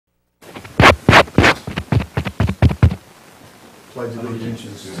pledge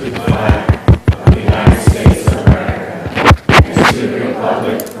allegiance to the flag of the United States of America and to the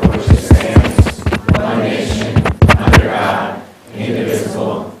republic for which it stands, one nation, under God,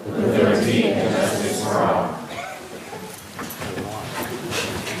 indivisible, with liberty and justice for all.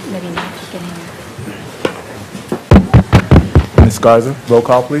 Ms. Garza, roll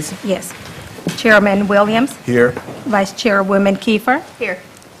call, please. Yes. Chairman Williams. Here. Vice Chairwoman Kiefer. Here.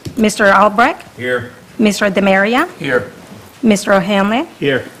 Mr. Albrecht. Here. Mr. Demaria. Here. Mr. O'Hanlon.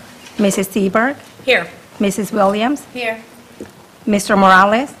 Here. Mrs. Seberg. Here. Mrs. Williams. Here. Mr.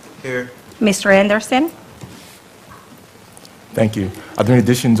 Morales. Here. Mr. Anderson. Thank you. Are there any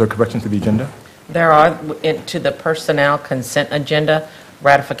additions or corrections to the agenda? There are, to the personnel consent agenda,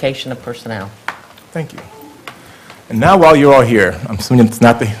 ratification of personnel. Thank you. And now while you're all here, I'm assuming it's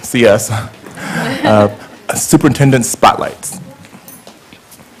not the CS, superintendent spotlights.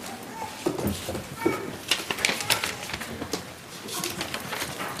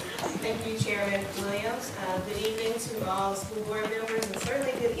 Thank you, Chairman Williams. Good evening to all school board members, and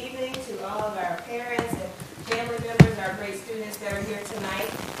certainly good evening to all of our parents and family members, our great students that are here tonight.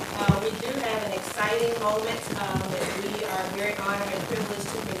 We do have an exciting moment that we are very honored and privileged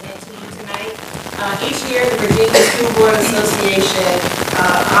to present to you tonight. Each year, the Virginia School Board Association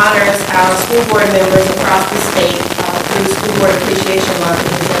honors our school board members across the state through School Board Appreciation Month,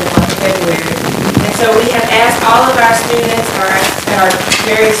 which is in the month of February. And so we have asked all of our students at our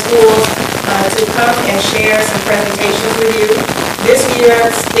various schools to come and share some presentations with you. This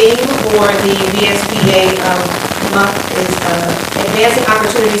year's theme for the VSBA month is Advancing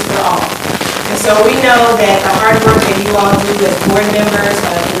Opportunities for All. And so we know that the hard work that you all do as board members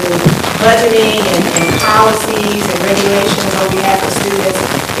through budgeting and policies and regulations on behalf of students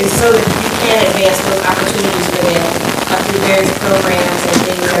is so that you can advance those opportunities for them through various programs and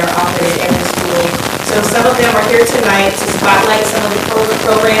things that are offered at every school. So some of them are here tonight to spotlight some of the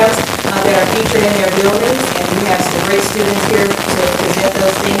programs that are featured in their buildings, and we have some great students here to present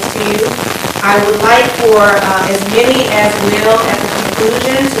those things to you. I would like for as many as will at the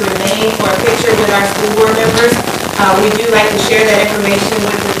conclusion to remain for a picture with our school board members. We do like to share that information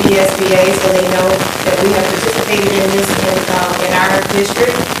with the VSBA so they know that we have participated in this in our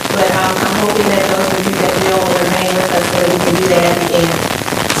district, but I'm hoping that those of you that will remain with us so that we can do that at the end.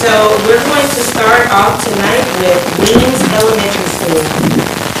 So we're going to start off tonight with Weems Elementary School.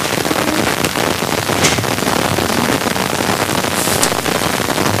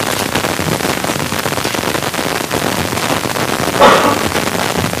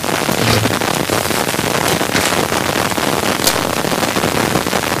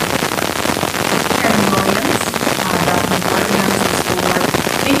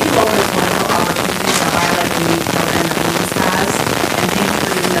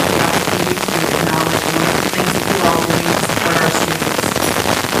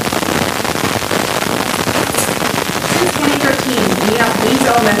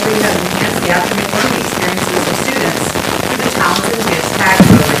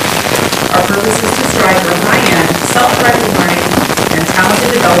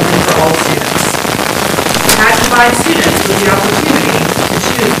 Students with the opportunity to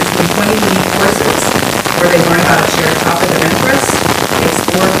choose between 20 unique courses where they learn how to share a topic of interest,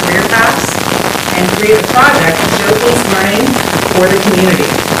 explore career paths, and create a project to showcase learning for the community.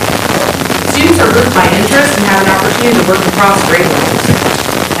 Students are grouped by interest and have an opportunity to work across grade levels,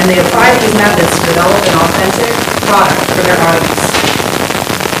 and they apply these methods to develop an authentic product for their audience.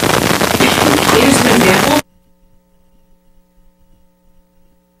 Here's some examples.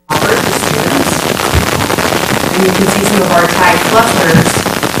 You can see some of our tag clusters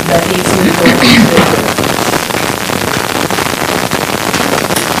that these students will do.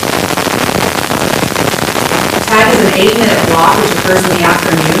 Tag is an 8-minute block which occurs in the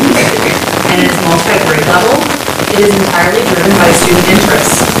afternoon, and it's multi-grade level. It is entirely driven by student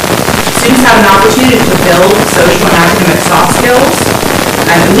interests. Students have an opportunity to build social and academic soft skills,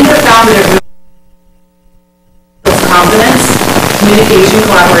 and we have found that it really builds confidence, communication,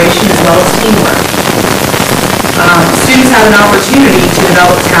 collaboration, as well as teamwork. Students have an opportunity to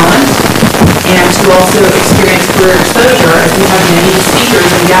develop talent and to also experience career exposure as we have many speakers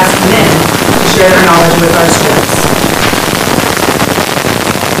and guests come in to share their knowledge with our students.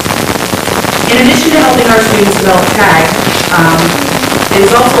 In addition to helping our students develop TAG, it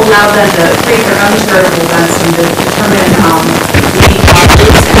has also allowed them to create their own charitable events and to determine unique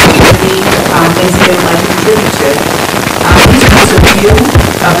topics and activity things they would like to contribute to. These are just a few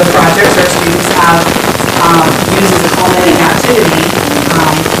of the projects our students have used as a culminating activity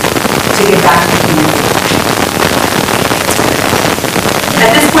to give back to the community. At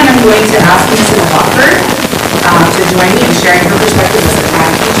this point, I'm going to ask Mrs. Walker to join me in sharing her perspective as a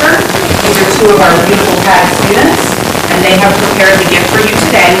PAG teacher. These are two of our beautiful PAG students, and they have prepared the gift for you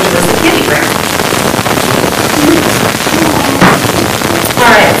today, which was the kitty grant. All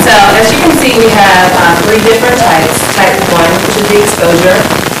right, so as you can see, we have three different types. Type 1, which is the exposure,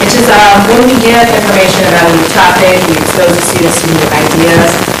 which is when we give information about a new topic, we expose the students to new ideas.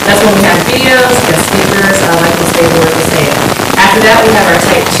 That's when we have videos, guest speakers, like Ms. Baylor was saying. After that, we have our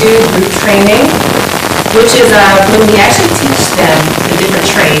Type 2 group training, which is when we actually teach them the different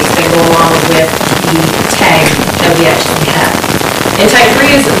trades that go along with the tag that we actually have. And Type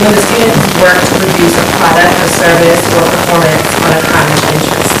 3 is when the students work to produce a product, a service, or performance on a common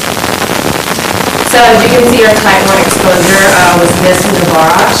interest. So as you can see, our Type 1 exposure was Miss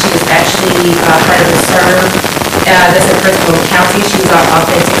Navarra. She was actually part of the SERV. That's in Prince William County. She was our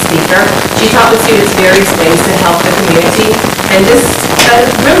authentic speaker. She taught the students various ways to help the community. And this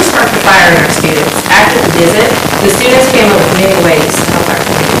really sparked the fire in our students. After the visit, the students came up with many ways to help our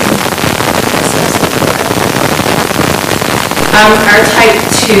community. Our Type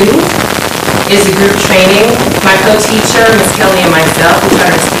 2 is a group training. My co-teacher, Ms. Kelly, and myself, we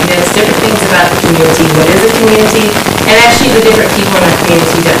taught our students different things about the community, what is a community, and actually the different people in our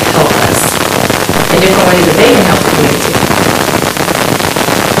community that help us, and different ways that they can help the community.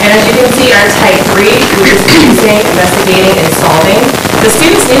 And as you can see, our Type 3, which is teaching, investigating, and solving. The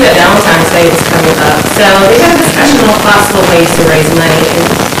students knew that Valentine's Day was coming up, so they had a discussion on possible ways to raise money, and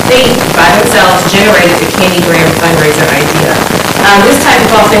they, by themselves, generated the Candy Graham fundraiser idea. This type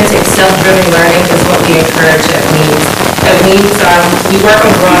of authentic, self-driven learning is what we encourage at Weeds. At Weeds, we work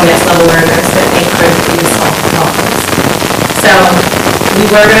on growing next-level learners that think critically to solve problems. So we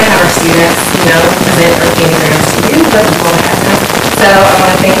were going to have our students, present our Candy Grahams to you, but we won't have them. So I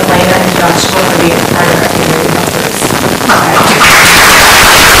want to thank Elena and Joshua for being a part of our community helpers.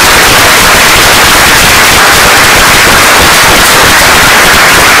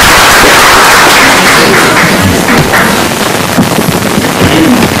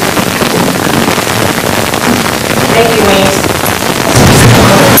 Thank you, Wayne.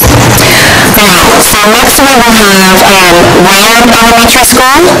 So next we will have Ryan Elementary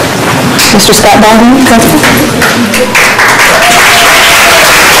School. Mr. Scott Baldwin,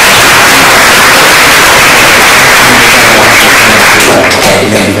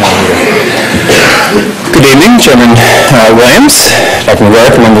 Good evening, Chairman Williams, Dr.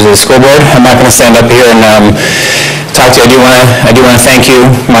 McGuirk, members of the school board. I'm not going to stand up here and talk to you. I do want to thank you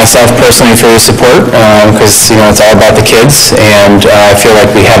myself personally for your support because it's all about the kids, and I feel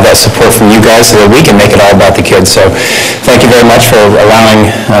like we have that support from you guys so that we can make it all about the kids. So thank you very much for allowing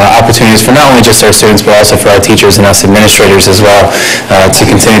opportunities for not only just our students but also for our teachers and us administrators as well to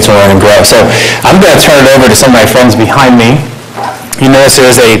continue to learn and grow. So I'm going to turn it over to some of my friends behind me. You notice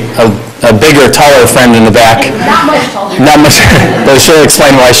there's a bigger, taller friend in the back. Not much taller. Not much, but she'll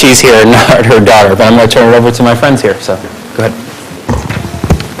explain why she's here and not her daughter. But I'm going to turn it over to my friends here, so go ahead.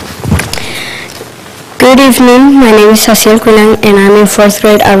 Good evening, my name is Cecile Quilan and I'm in 4th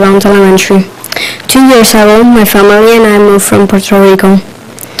grade at Round Elementary. 2 years ago, my family and I moved from Puerto Rico.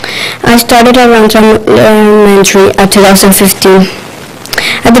 I started at Round Elementary at 2015.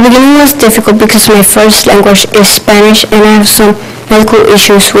 At the beginning it was difficult because my first language is Spanish and I have some medical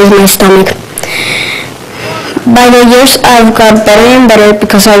issues with my stomach. By the years I've got better and better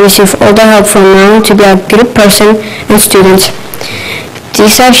because I received all the help from Round to be a good person and student.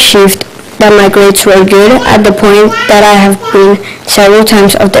 This achieved that my grades were good at the point that I have been several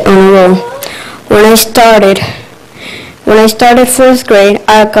times of the honor roll. When I started 4th grade,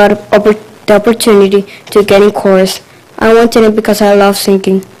 I got the opportunity to get in chorus. I wanted it because I love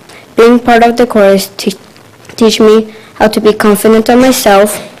singing. Being part of the chorus teach me how to be confident on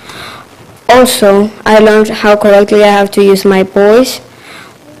myself. Also, I learned how correctly I have to use my voice,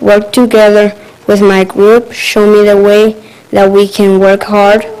 work together with my group, show me the way that we can work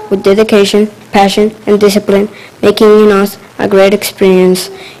hard with dedication, passion, and discipline, making us a great experience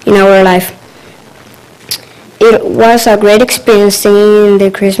in our life. It was a great experience singing in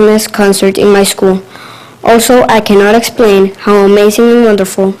the Christmas concert in my school. Also, I cannot explain how amazing and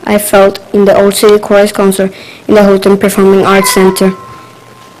wonderful I felt in the Old City Chorus concert in the Houghton Performing Arts Center.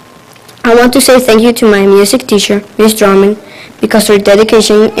 I want to say thank you to my music teacher, Ms. Drummond, because her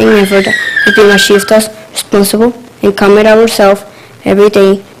dedication and effort have been achieved us responsible and commit ourselves every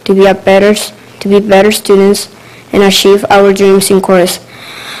day to be better students and achieve our dreams in chorus.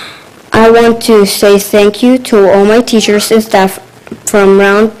 I want to say thank you to all my teachers and staff from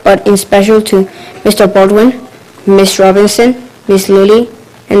Round, but in special to Mr. Baldwin, Ms. Robinson, Ms. Lily,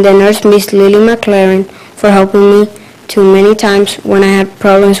 and the nurse Ms. Lily McLaren for helping me too many times when I had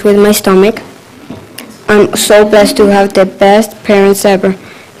problems with my stomach. I'm so blessed to have the best parents ever.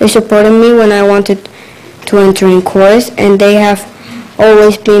 They supported me when I wanted to enter in chorus, and they have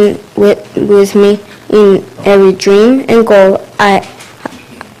always been with me in every dream and goal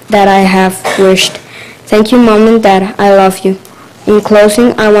that I have wished. Thank you, Mom and Dad. I love you. In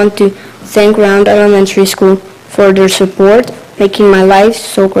closing, I want to thank Round Elementary School for their support, making my life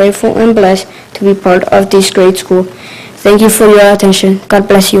so grateful and blessed to be part of this great school. Thank you for your attention. God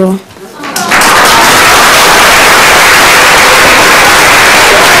bless you all.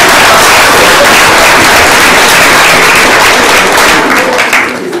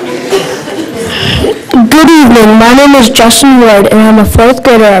 Good evening. My name is Justin Ward, and I'm a 4th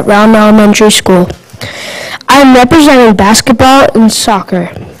grader at Round Elementary School. I'm representing basketball and soccer.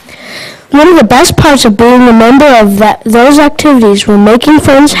 One of the best parts of being a member of those activities were making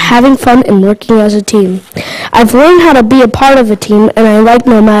friends, having fun, and working as a team. I've learned how to be a part of a team, and I like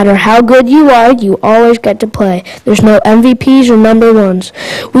no matter how good you are, you always get to play. There's no MVPs or number ones.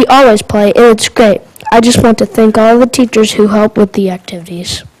 We always play, and it's great. I just want to thank all the teachers who help with the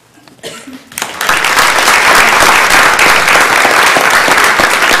activities.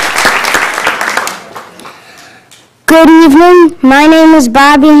 Good evening. My name is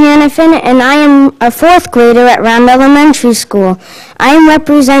Bobby Hannafin, and I am a 4th grader at Round Elementary School. I am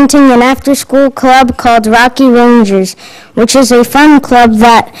representing an after-school club called Rocky Rangers, which is a fun club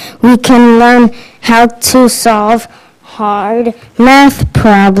that we can learn how to solve hard math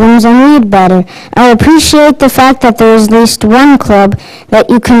problems and read better. I appreciate the fact that there is at least one club that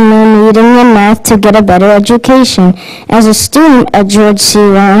you can learn reading and math to get a better education. As a student at George C.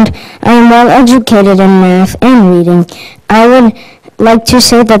 Round, I am well educated in math and reading. I would like to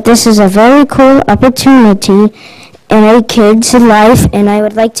say that this is a very cool opportunity in a kid's life, and I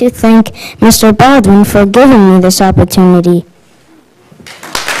would like to thank Mr. Baldwin for giving me this opportunity.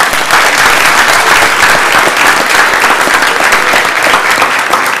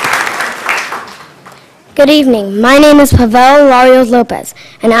 Good evening. My name is Pavel Larios Lopez,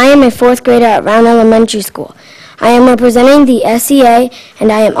 and I am a 4th grader at Round Elementary School. I am representing the SEA,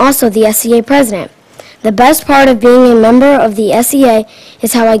 and I am also the SEA president. The best part of being a member of the SEA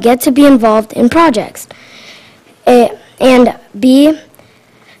is how I get to be involved in projects and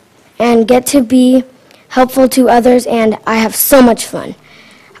get to be helpful to others, and I have so much fun.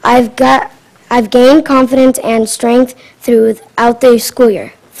 I've gained confidence and strength throughout the school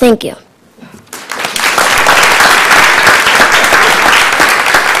year. Thank you.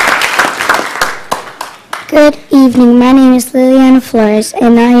 Good evening. My name is Liliana Flores,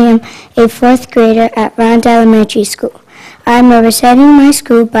 and I am a 4th grader at Round Elementary School. I am representing my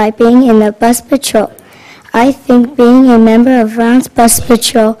school by being in the bus patrol. I think being a member of Round's bus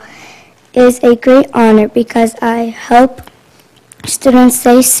patrol is a great honor because I help students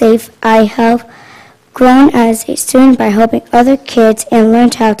stay safe. I have grown as a student by helping other kids and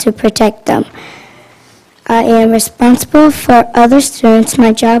learned how to protect them. I am responsible for other students.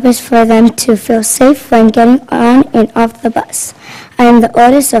 My job is for them to feel safe when getting on and off the bus. I am the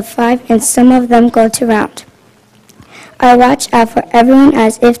oldest of 5, and some of them go to Round. I watch out for everyone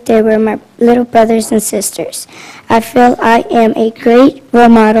as if they were my little brothers and sisters. I feel I am a great role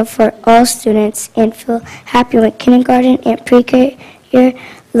model for all students and feel happy when kindergarten and pre-K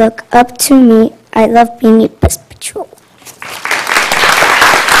look up to me. I love being a bus patrol.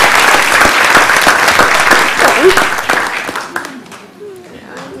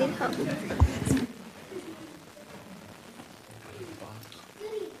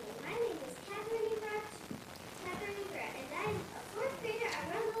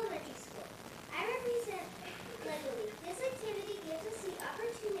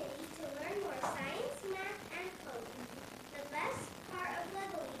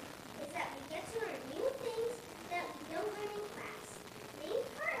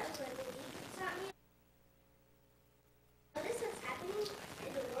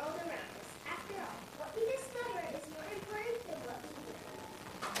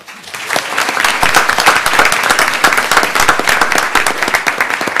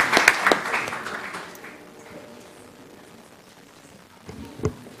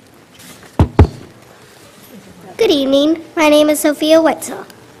 Good evening. My name is Sophia Wetzel.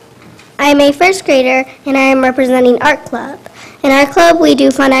 I am a 1st grader, and I am representing Art Club. In Art Club, we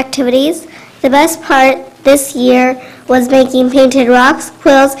do fun activities. The best part this year was making painted rocks,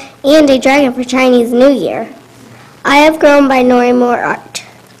 quills, and a dragon for Chinese New Year. I have grown by knowing more art.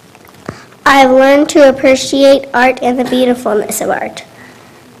 I have learned to appreciate art and the beautifulness of art.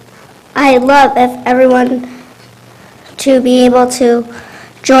 I love if everyone to be able to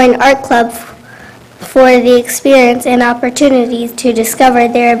join Art Club for the experience and opportunities to discover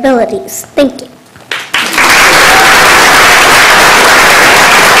their abilities. Thank you.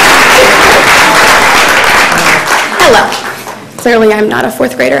 Hello. Clearly, I'm not a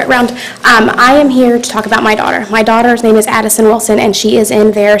fourth grader at Round. I am here to talk about my daughter. My daughter's name is Addison Wilson, and she is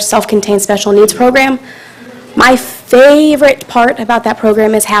in their self-contained special needs program. My favorite part about that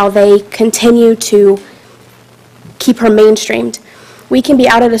program is how they continue to keep her mainstreamed. We can be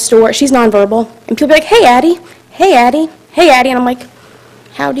out at a store, she's nonverbal, and people be like, hey, Addie, hey, Addie, hey, Addie, and I'm like,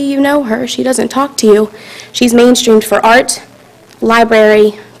 how do you know her? She doesn't talk to you. She's mainstreamed for art,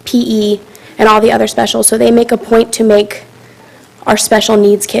 library, PE, and all the other specials, so they make a point to make our special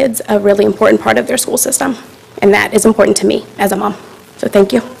needs kids a really important part of their school system, and that is important to me as a mom. So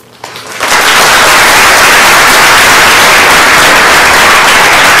thank you.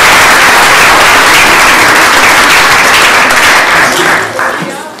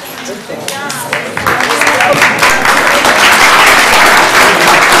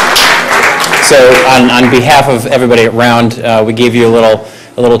 So on behalf of everybody at Round, we gave you a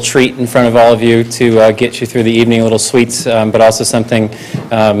little treat in front of all of you to get you through the evening, a little sweets, but also something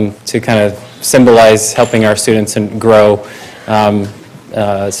to kind of symbolize helping our students and grow.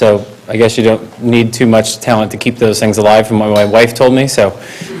 So I guess you don't need too much talent to keep those things alive, from what my wife told me, so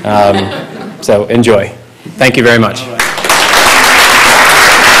enjoy. Thank you very much.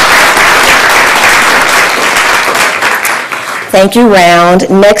 Thank you, Round.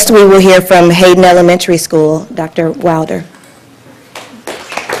 Next, we will hear from Hayden Elementary School, Dr. Wilder.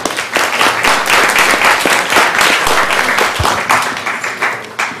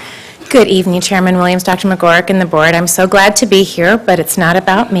 Good evening, Chairman Williams, Dr. McGorrick, and the board. I'm so glad to be here, but it's not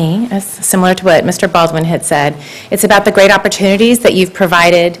about me, as similar to what Mr. Baldwin had said. It's about the great opportunities that you've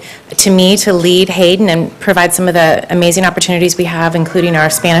provided to me to lead Hayden and provide some of the amazing opportunities we have, including our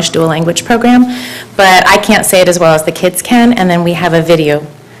Spanish dual language program. But I can't say it as well as the kids can, and then we have a video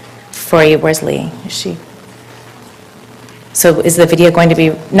for you. Where's Lee? Is she? So is the video going to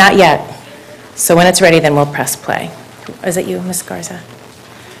be? Not yet. So when it's ready, then we'll press play. Is it you, Ms. Garza?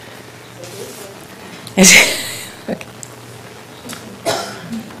 Okay.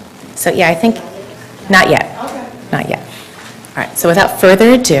 So yeah, I think, not yet. Not yet. All right, so without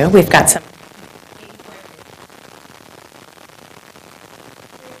further ado, we've got some.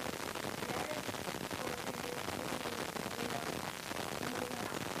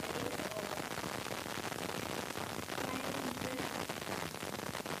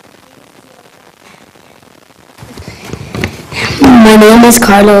 My name is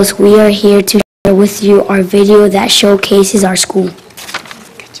Carlos. We are here to share with you our video that showcases our school.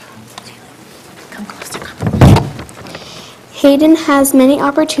 Good job. Come closer. Hayden has many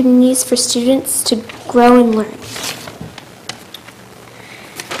opportunities for students to grow and learn.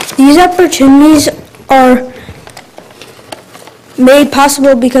 These opportunities are made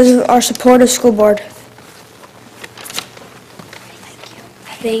possible because of our supportive school board.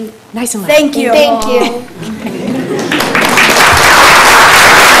 Nice and loud. Thank you. Thank you.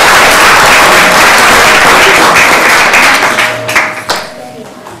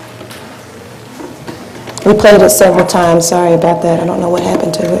 We played it several times. Sorry about that. I don't know what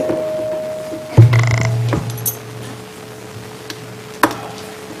happened to it.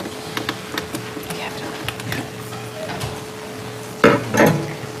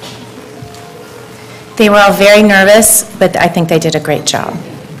 They were all very nervous, but I think they did a great job.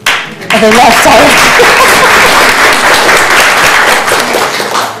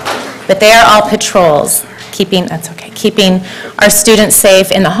 But they are all patrols, keeping our students safe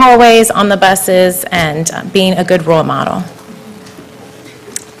in the hallways, on the buses, and being a good role model.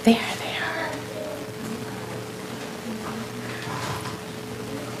 There they are.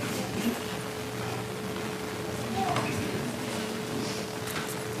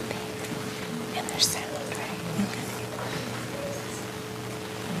 And their sound, right? Okay.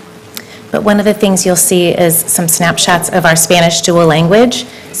 But one of the things you'll see is some snapshots of our Spanish dual language,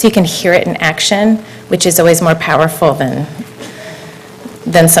 so you can hear it in action, which is always more powerful than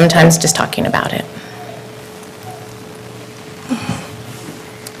sometimes just talking about it.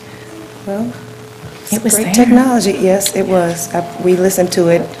 Well, It was great there. technology. Yes, it was. We listened to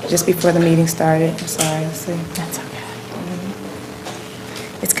it just before the meeting started. I'm sorry. Let's see. That's okay.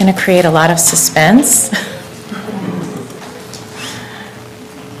 It's going to create a lot of suspense.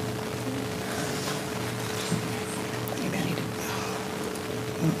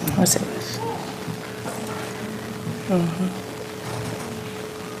 What's it with?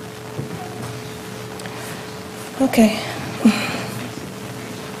 Okay.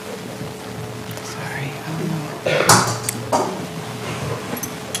 Sorry. I don't know.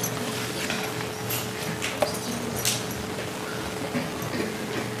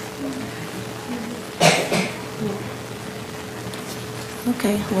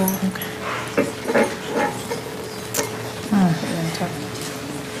 Okay, well.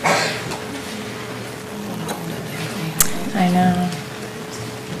 I know.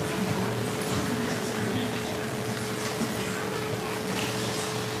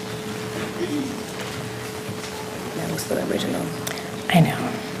 That was the original. I know.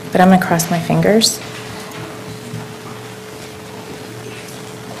 But I'm going to cross my fingers.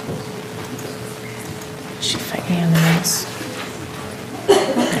 She fight me on the mouse. I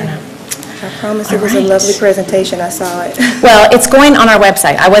don't know. I promise it was a lovely presentation. I saw it. Well, it's going on our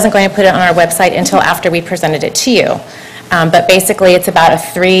website. I wasn't going to put it on our website until after we presented it to you. But basically, it's about a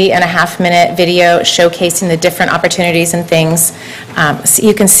 3.5-minute video showcasing the different opportunities and things. So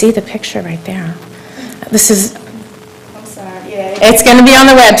you can see the picture right there. This is, I'm sorry. Yeah. it's going to be on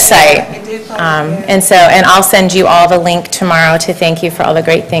the website. It did pop up, yeah. And I'll send you all the link tomorrow to thank you for all the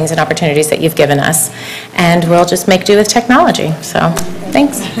great things and opportunities that you've given us. And we'll just make do with technology. So,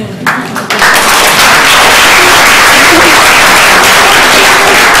 thanks.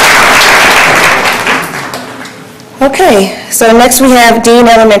 Okay, so next we have Dean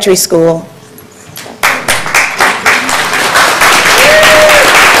Elementary School.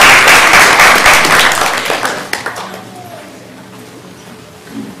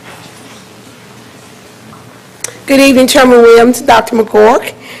 Good evening, Chairman Williams, Dr.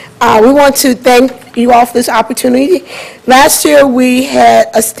 McGork. We want to thank you all for this opportunity. Last year, we had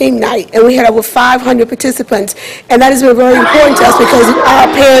a STEAM night, and we had over 500 participants, and that has been very important to us because our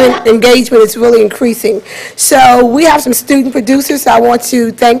parent engagement is really increasing. So we have some student producers I want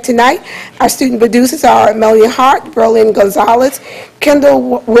to thank tonight. Our student producers are Melanie Hart, Berlin Gonzalez,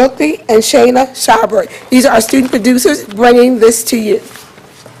 Kendall Wilkie, and Shayna Schaubert. These are our student producers bringing this to you.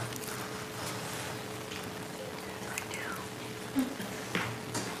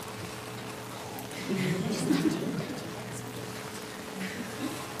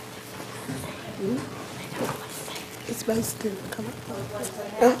 It's supposed to come up.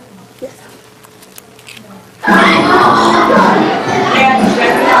 Yes.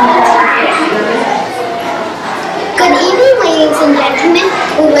 Good evening, ladies and gentlemen.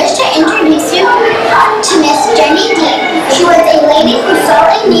 We wish to introduce you to Miss Jenny Dean. She was a lady who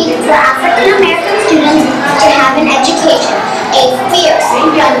saw a need for African American students to have an education, a fierce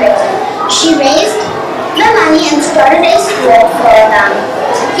young girl. She raised the money and started a school for them.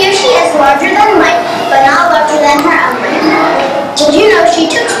 Here she is, larger than life, but not larger than her upbringing. Did you know she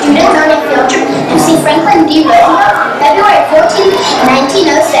took students on a field trip to see Franklin D. Roosevelt on February 14,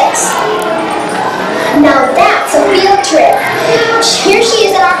 1906? Now that's a field trip. Here she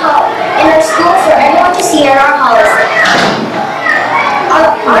is in our school for everyone to see in our hallway.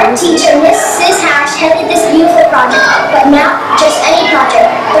 Our teacher, Mrs. Hash, headed this beautiful project, but not just any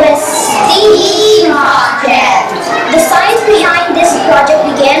project, but a STEAM project. The science behind this project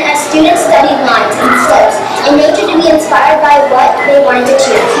began as students studied lines and slopes and noted to be inspired by what they wanted to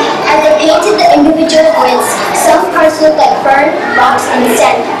choose. As they painted the individual grids, some parts looked like fern, rocks, and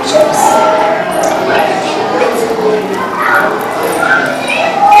sand patches.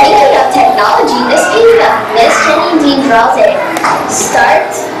 Thinking of technology, this painting of Miss Jenny Dean draws a stark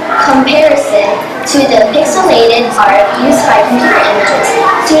comparison to the pixelated art used by computer images.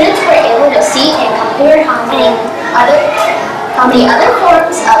 Students were able to see and compare how many other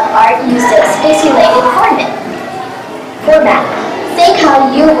forms of art use the pixelated format. Think how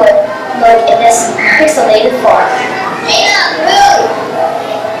you would look in this pixelated form.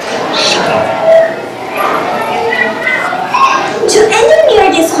 To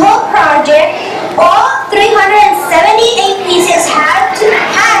engineer this whole project, all 378 pieces had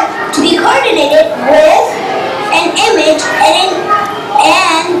to be coordinated with an image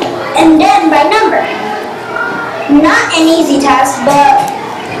and then by number. Not an easy task, but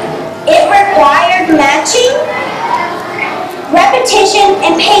it required matching, repetition,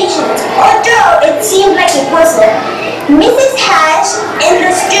 and patience. Although it seemed like a puzzle, Mrs. Hash and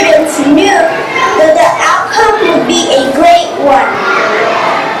the students knew that the outcome would be a great one.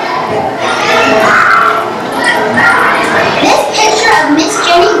 This picture of Miss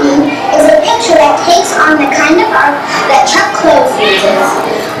Jenny Dean is a picture that takes on the kind of art that Chuck Close uses.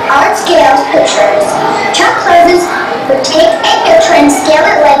 Art scales pictures. Chuck Close would take a picture and scale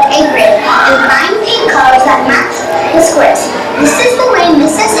it like a grid and find paint colors that match the squares. This is the way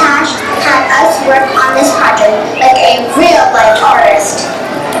Mrs. Hash had us work on this project, like a real-life artist.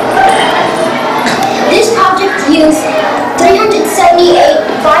 This project used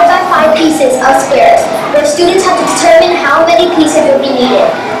 378 5x5 pieces of squares, where students have to determine how many pieces would be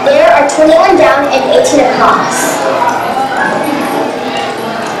needed. There are 21 down and 18 across.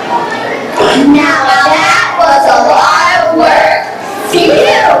 Now that was a lot of work. Phew!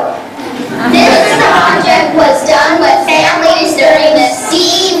 This project was done with families during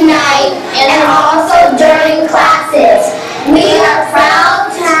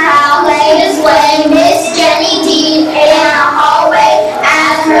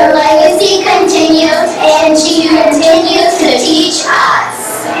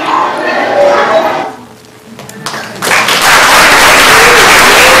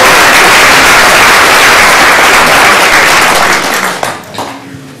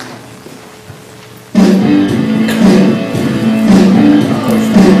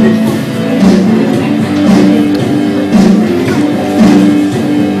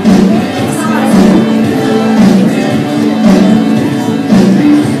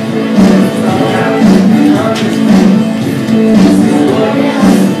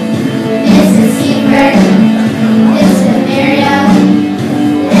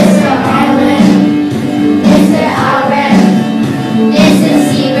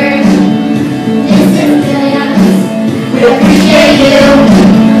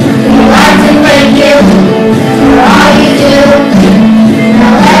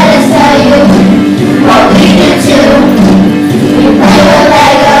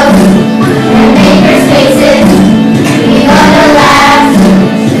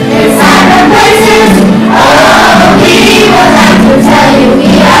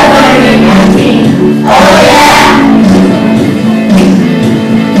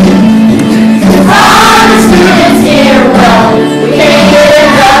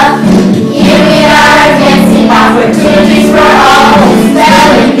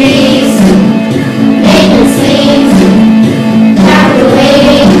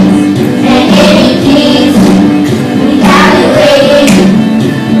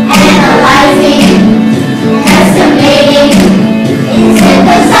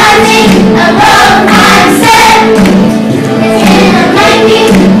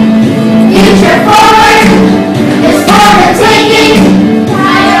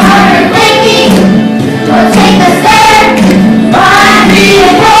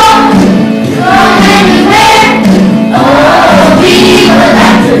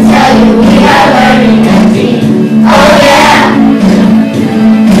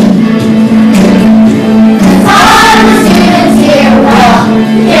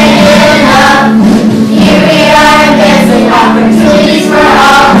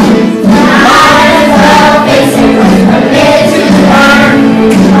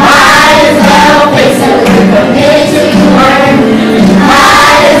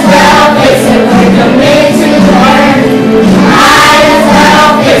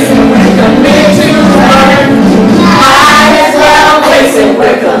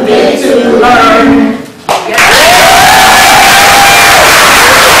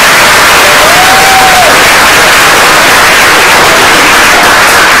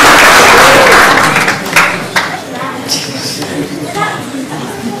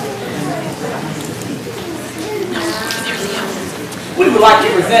We would like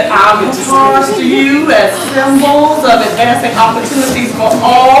to present our guitars to you as symbols of advancing opportunities for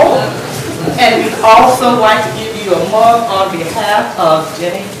all. And we'd also like to give you a mug on behalf of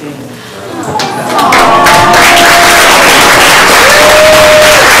Jenny Dean.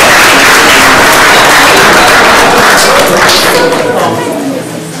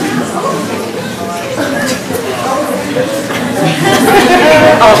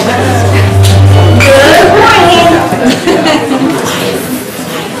 Good morning.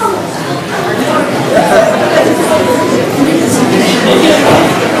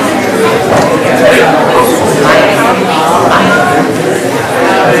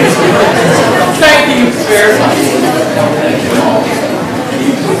 Thank you very much.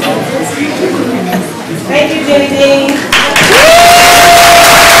 Thank you, Jenny Dean.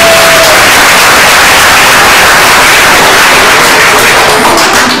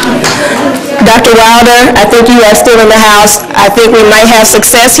 Dr. Wilder, I think you are still in the house. I think we might have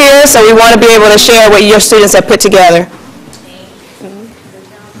success here, so we want to be able to share what your students have put together.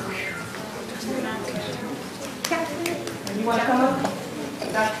 You want to come up?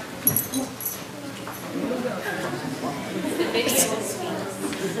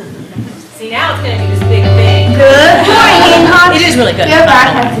 See, now it's going to be this big thing. Good morning, Hawk. It is really good. Your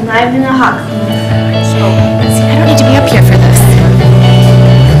back has arrived in the Hawk. See, I don't need to be up here for this.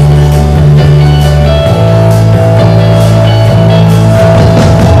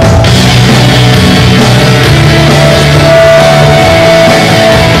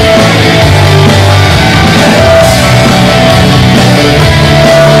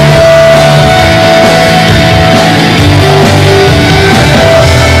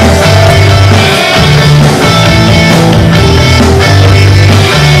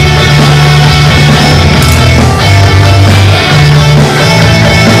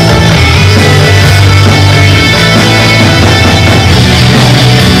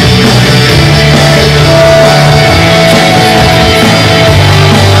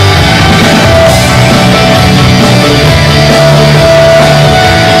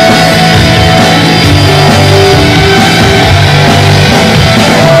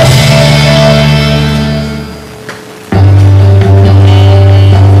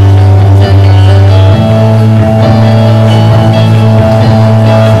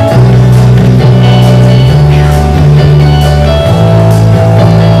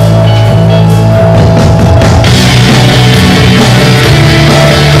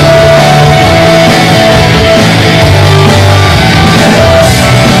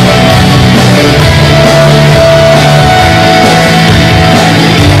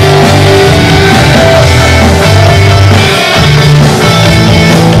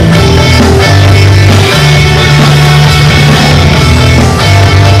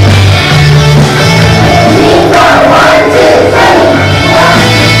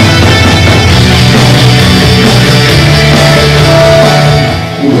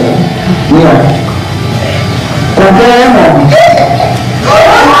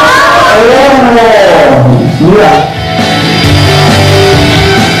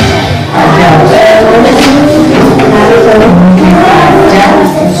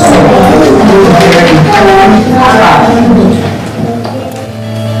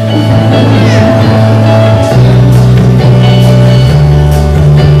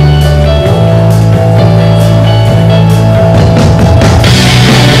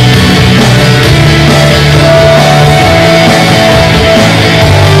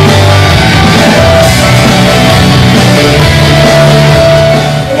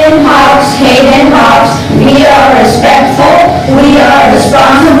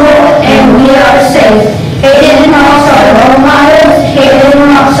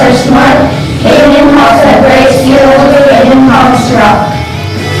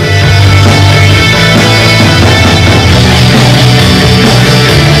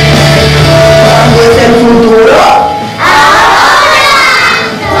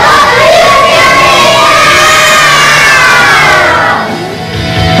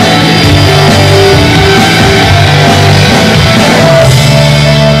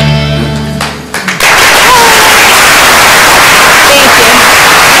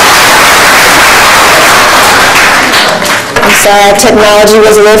 Our technology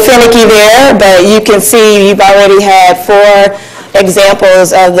was a little finicky there, but you can see you've already had 4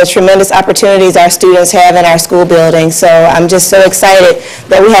 examples of the tremendous opportunities our students have in our school building. So I'm just so excited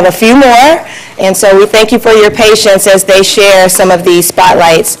that we have a few more, and so we thank you for your patience as they share some of these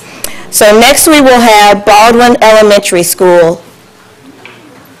spotlights. So next we will have Baldwin Elementary School.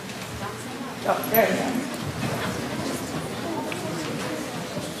 Oh, there you go.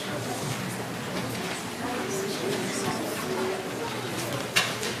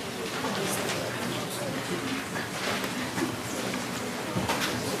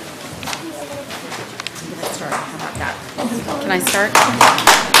 Can I start?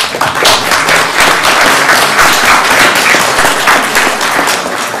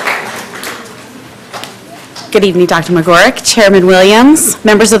 Good evening, Dr. McGorrick, Chairman Williams,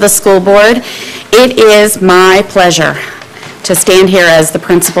 members of the school board. It is my pleasure to stand here as the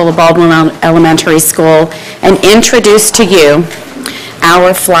principal of Baldwin Elementary School and introduce to you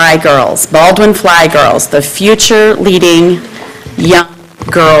our Fly Girls, Baldwin Fly Girls, the future leading young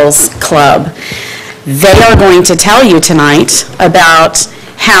girls club. They are going to tell you tonight about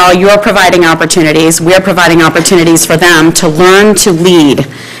how you're providing opportunities, we're providing opportunities for them to learn to lead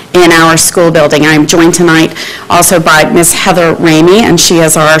in our school building. I'm joined tonight also by Ms. Heather Ramey, and she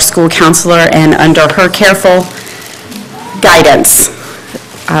is our school counselor, and under her careful guidance,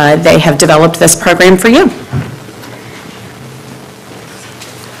 they have developed this program for you.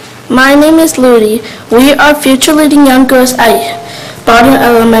 My name is Ludi. We are future leading young girls at Baldwin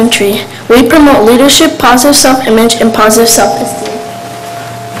Elementary. We promote leadership, positive self-image, and positive self-esteem.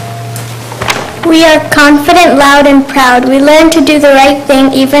 We are confident, loud, and proud. We learn to do the right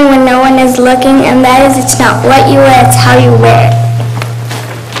thing even when no one is looking, and that is, it's not what you wear, it's how you wear it.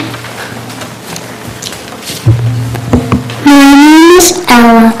 My name is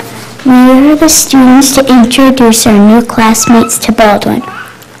Ella. We are the students to introduce our new classmates to Baldwin.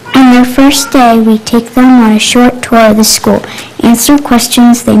 On their first day, we take them on a short tour of the school, answer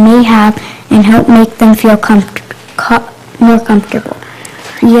questions they may have, and help make them feel more comfortable.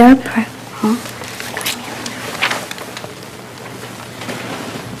 We are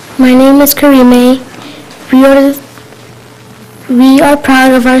My name is Karime. We are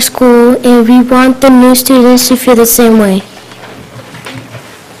proud of our school, and we want the new students to feel the same way.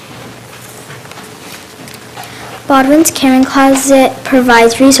 Baldwin's Caring Closet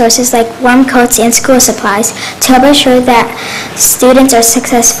provides resources like warm coats and school supplies to help ensure that students are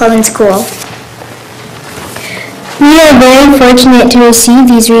successful in school. We are very fortunate to receive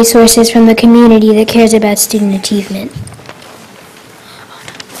these resources from the community that cares about student achievement.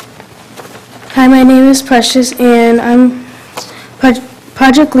 Hi, my name is Precious, and I'm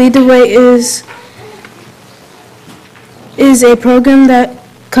Project Lead the Way is a program that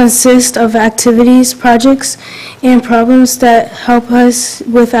consists of activities, projects, and problems that help us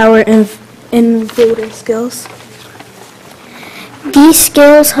with our innovative skills. These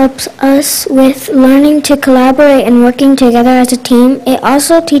skills help us with learning to collaborate and working together as a team. It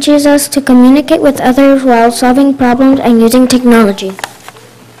also teaches us to communicate with others while solving problems and using technology.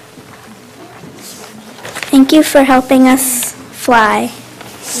 Thank you for helping us fly.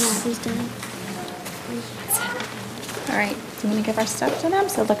 All right, do you want to give our stuff to them?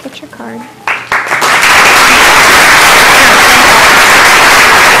 So look at your card.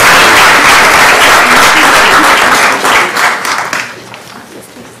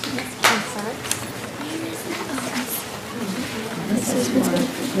 This is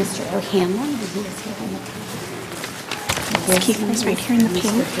Mr. O'Hanlon. Let's keep this right here in the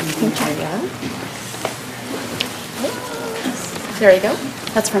pink. There you go.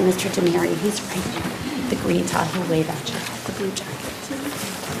 That's from Mr. Demary. He's right there. The green tie. He'll wave at you. The blue jacket.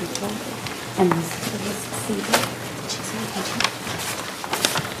 And this is his seat. She's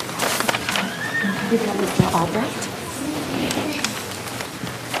We've got Mr. Albrecht.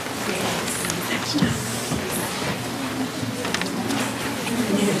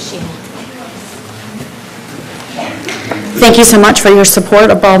 Thank you so much for your support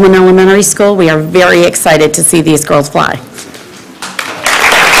of Baldwin Elementary School. We are very excited to see these girls fly.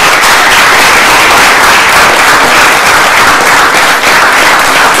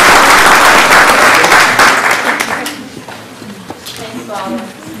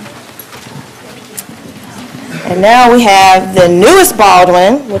 And now we have the newest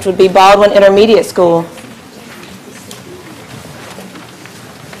Baldwin, which would be Baldwin Intermediate School.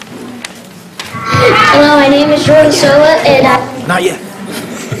 Hello, my name is Jordan Sola, and Not yet.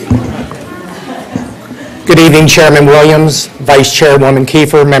 Good evening, Chairman Williams, Vice Chairwoman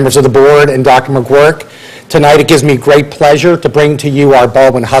Kiefer, members of the board, and Dr. McGuirk. Tonight it gives me great pleasure to bring to you our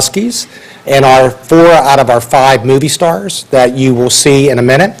Baldwin Huskies and our 4 out of our 5 movie stars that you will see in a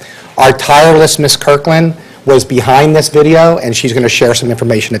minute. Our tireless Miss Kirkland was behind this video, and she's going to share some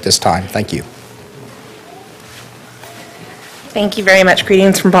information at this time. Thank you. Thank you very much.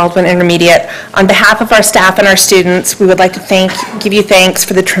 Greetings from Baldwin Intermediate. On behalf of our staff and our students, we would like to give you thanks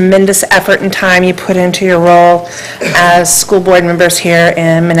for the tremendous effort and time you put into your role as school board members here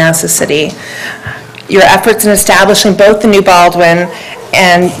in Manassas City. Your efforts in establishing both the new Baldwin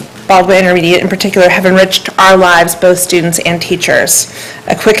and Baldwin Intermediate in particular have enriched our lives, both students and teachers.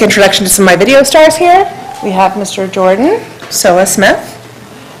 A quick introduction to some of my video stars here. We have Mr. Jordan Soa Smith,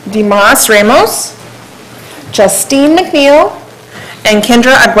 Dimas Ramos, Justine McNeil, and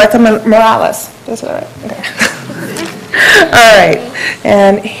Kendra Argueta Morales. That's all right. Okay. All right,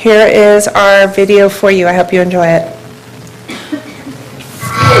 and here is our video for you. I hope you enjoy it.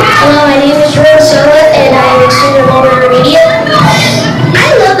 Hello, my name is Jordan Sola, and I am a student of Baldwin Intermediate.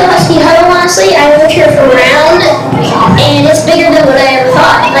 I love the Husky Huddle, honestly. I moved here from Round, and it's bigger than what I ever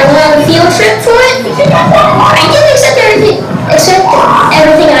thought. I went on a field trip for it. I didn't accept everything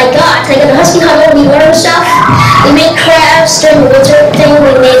I got. Like at the Husky Huddle, we learned stuff. We made crafts during the winter thing.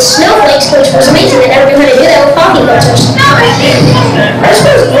 We made snowflakes, which was amazing. I never knew how to do that with coffee filters. Our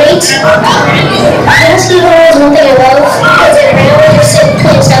school was great. The Husky Huddle is one thing I love. I was around when you're sitting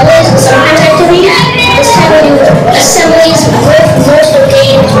playing assemblies and sometimes activities. This time we do assemblies with multiple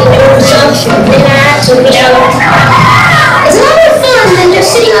games. We learn stuff, we interact with each other. It's a lot more fun than just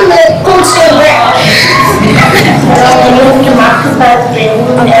sitting on the cold stone ground. Hello, my name is Manassas,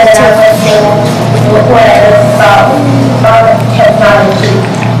 and I was saying what I love about technology.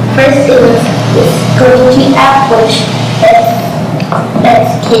 First is this Goji app, which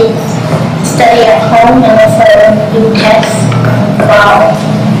lets kids study at home and also do tests while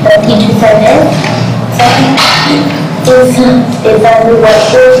the teachers are there. Second is a new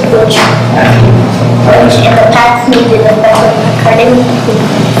whiteboard, which in the past needed a special cutting,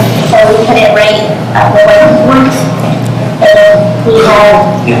 so we couldn't write the whiteboards, and we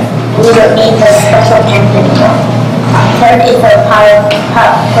don't need the special pens anymore. Third is a power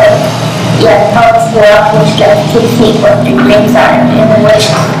swap, which lets kids see what their grades are and which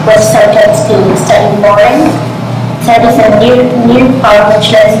subjects to study more in. Third is a new power,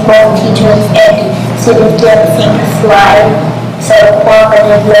 which lets both teachers and students do the same slide. So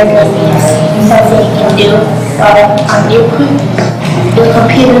cooperative learning is something you can do on your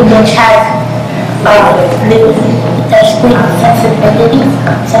computer, which has new touchscreen sensibility,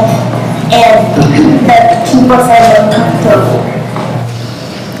 and the keyboards are more comfortable.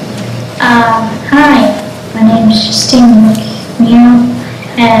 Hi, my name is Justine McNeil,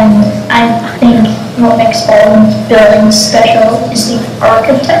 and I think what makes Baldwin's building special is the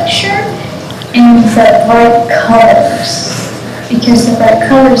architecture and the bright colors, because the bright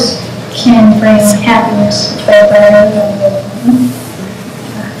colors can bring happiness to everybody.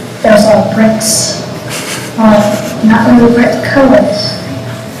 There's a lot of bricks, not really bright colors,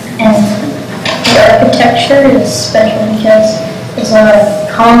 and the architecture is special because there's a lot of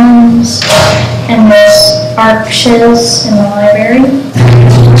columns and there's arches in the library.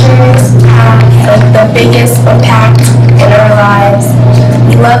 Teachers have the biggest impact in our lives.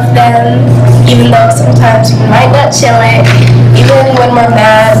 We love them, even though sometimes we might not chill it. Even when we're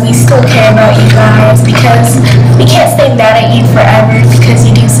mad, we still care about you guys because we can't stay mad at you forever because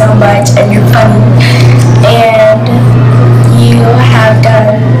you do so much and you're funny. And you have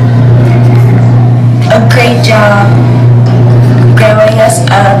done a great job growing us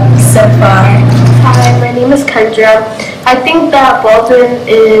up so far. Hi, my name is Kendra. I think that Baldwin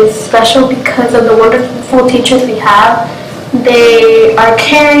is special because of the wonderful teachers we have. They are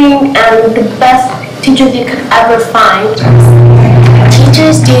caring and the best teachers you could ever find.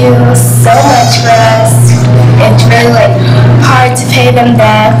 Teachers do so much for us. It's really hard to pay them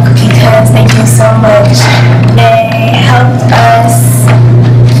back because they do so much. They helped us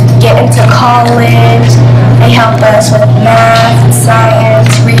get into college. They help us with math, science,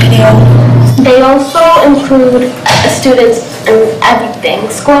 reading. They also include students in everything,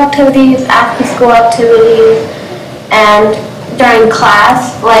 school activities, after school activities, and during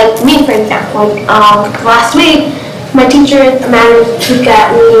class. Like me, for example, last week, my teacher managed to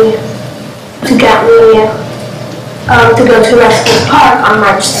get me to go to Rescue Park on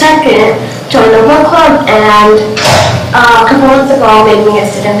March 2nd, join the book club, and a couple months ago made me a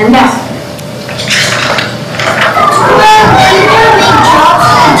student ambassador.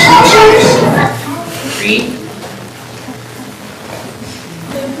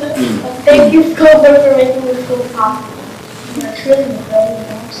 Thank you, school board, for making the school possible. That's really great.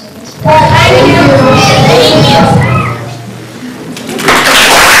 Thank you.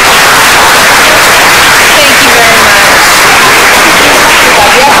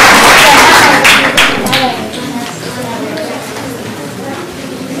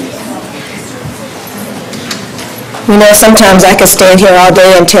 You know, sometimes I could stand here all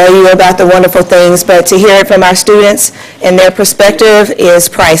day and tell you about the wonderful things, but to hear it from our students and their perspective is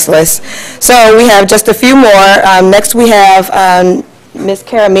priceless. So we have just a few more. Next we have Ms.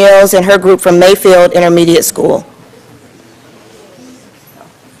 Kara Mills and her group from Mayfield Intermediate School.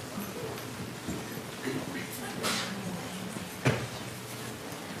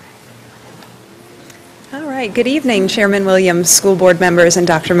 All right, good evening, Chairman Williams, school board members, and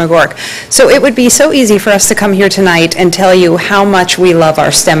Dr. McGork. So it would be so easy for us to come here tonight and tell you how much we love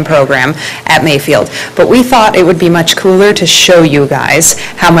our STEM program at Mayfield, but we thought it would be much cooler to show you guys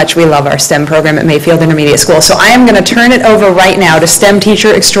how much we love our STEM program at Mayfield Intermediate School. So I am going to turn it over right now to STEM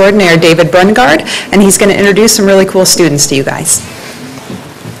teacher extraordinaire David Brungard, and he's going to introduce some really cool students to you guys.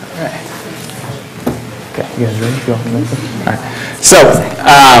 All right. Okay, you guys ready? Go. All right. So,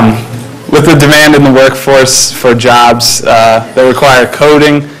 with the demand in the workforce for jobs that require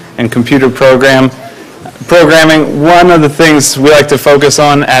coding and computer programming, one of the things we like to focus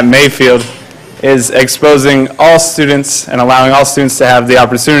on at Mayfield is exposing all students and allowing all students to have the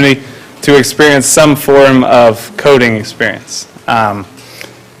opportunity to experience some form of coding experience. One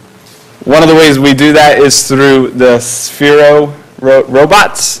of the ways we do that is through the Sphero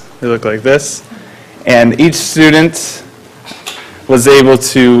robots. They look like this. And each student was able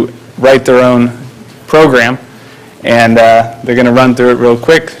to write their own program, and they're going to run through it real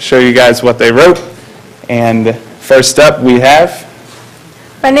quick, show you guys what they wrote. And first up we have...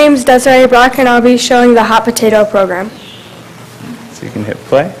 My name is Desiree Brock, and I'll be showing the hot potato program. So you can hit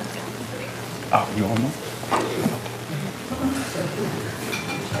play. Oh, you want more?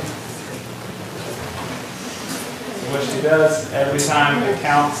 What she does, every time it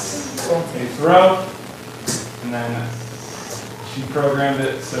counts a throw, and then she programmed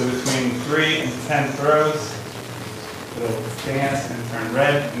it so between 3 and 10 throws, it'll dance and turn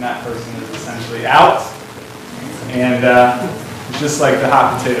red, and that person is essentially out. And it's just like the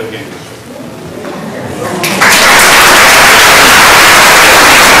hot potato game.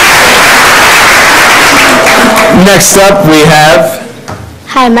 Next up we have...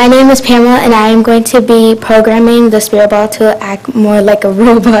 Hi, my name is Pamela, and I am going to be programming the spirit ball to act more like a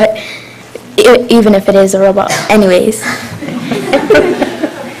robot, even if it is a robot. Anyways.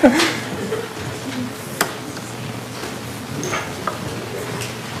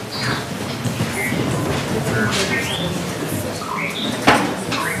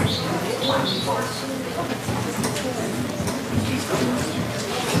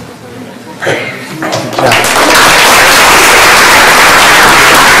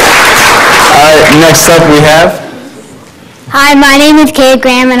 Next up we have... Hi, my name is Kate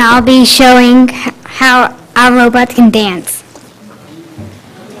Graham, and I'll be showing how our robot can dance.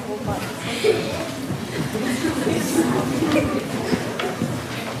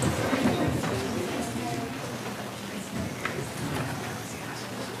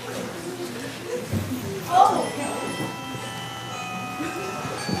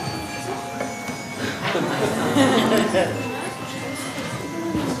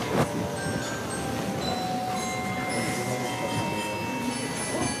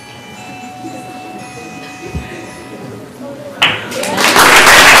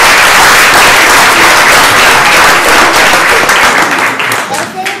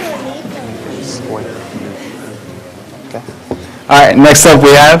 All right, next up we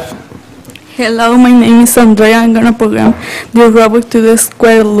have... Hello, my name is Andrea. I'm going to program the robot to the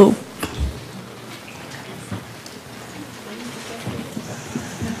square loop.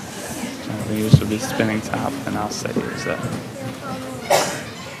 We usually be spinning top, and I'll say use that.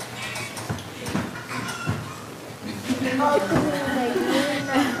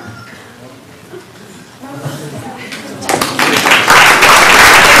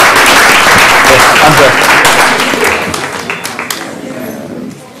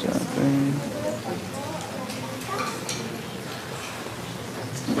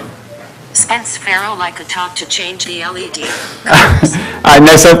 Spin Sphero like a top to change the LED. All right,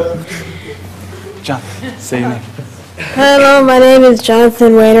 next up, John, say your name. Hello, my name is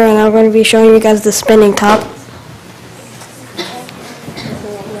Jonathan Waiter, and I'm going to be showing you guys the spinning top.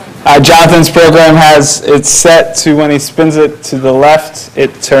 Jonathan's program has it set to when he spins it to the left,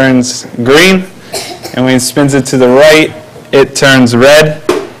 it turns green, and when he spins it to the right, it turns red.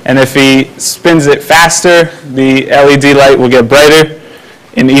 And if he spins it faster, the LED light will get brighter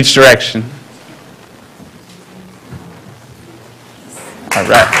in each direction. All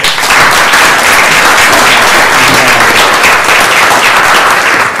right.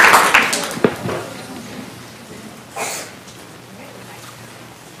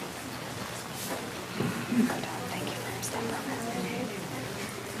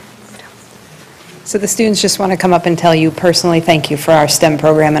 So the students just want to come up and tell you personally thank you for our STEM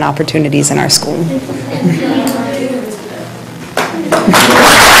program and opportunities in our school.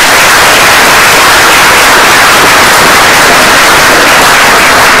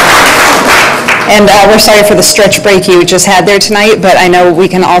 And we're sorry for the stretch break you just had there tonight, but I know we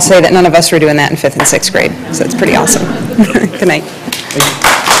can all say that none of us were doing that in 5th and 6th grade, so it's pretty awesome. Good night.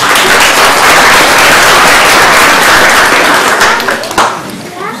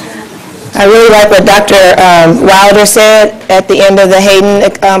 I really like what Dr. Wilder said at the end of the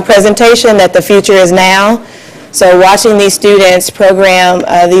Hayden presentation, that the future is now. So watching these students program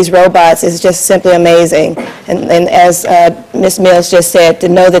these robots is just simply amazing. And as Ms. Mills just said, to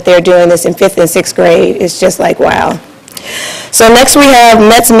know that they're doing this in 5th and 6th grade is just like, wow. So next we have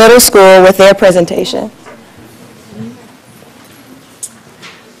Metz Middle School with their presentation.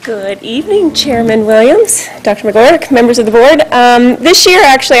 Good evening, Chairman Williams, Dr. McGork, members of the board. This year,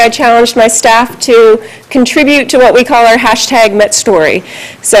 actually, I challenged my staff to contribute to what we call our hashtag Met Story.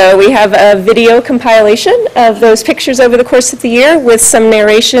 So we have a video compilation of those pictures over the course of the year with some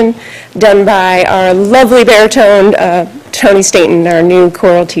narration done by our lovely baritone, Tony Staten, our new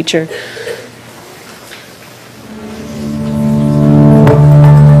choral teacher.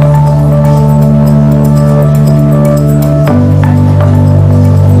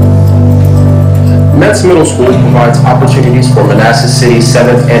 Metz Middle School provides opportunities for Manassas City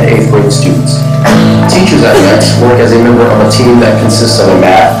 7th and 8th grade students. Teachers at Metz work as a member of a team that consists of a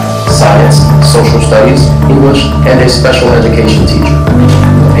math, science, social studies, English, and a special education teacher.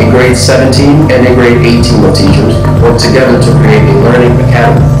 A grade 17 and a grade 8 team of teachers work together to create a learning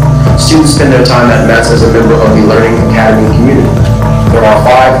academy. Students spend their time at Metz as a member of the Learning Academy community. There are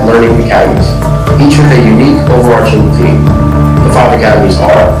 5 learning academies, each with a unique overarching theme. The 5 academies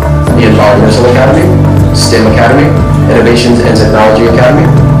are the Environmental Academy, STEM Academy, Innovations and Technology Academy,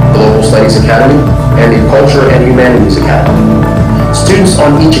 Global Studies Academy, and the Culture and Humanities Academy. Students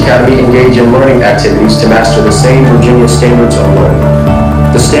on each academy engage in learning activities to master the same Virginia standards of learning.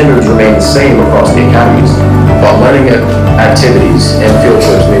 The standards remain the same across the academies, but learning activities and field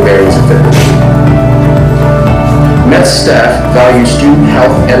trips may vary to fit the need. Metz staff value student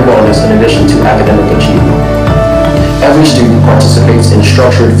health and wellness in addition to academic achievement. Every student participates in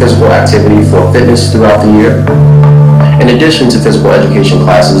structured physical activity for fitness throughout the year. In addition to physical education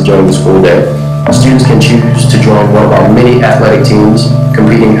classes during the school day, students can choose to join one of our many athletic teams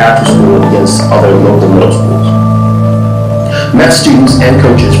competing after school against other local middle schools. Metz students and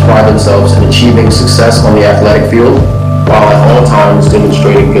coaches pride themselves in achieving success on the athletic field while at all times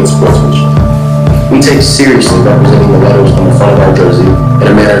demonstrating good sportsmanship. We take seriously representing the letters on the front of our jersey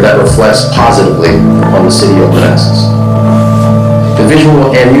in a manner that reflects positively upon the city of Manassas. The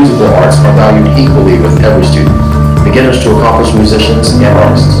visual and musical arts are valued equally with every student, beginners to accomplished musicians and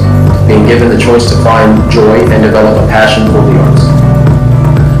artists, being given the choice to find joy and develop a passion for the arts.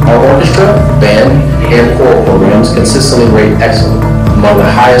 Our orchestra, band, and choral programs consistently rate excellent, among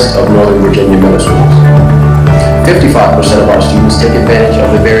the highest of Northern Virginia middle schools. 55% of our students take advantage of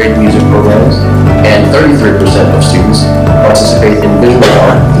the varied music programs, and 33% of students participate in visual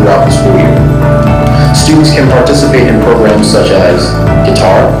art throughout the school year. Students can participate in programs such as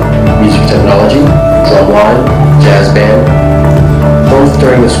guitar, music technology, drumline, jazz band, both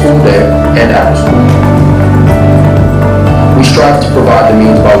during the school day and after school. We strive to provide the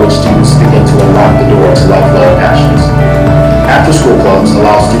means by which students begin to unlock the door to lifelong passions. After-school clubs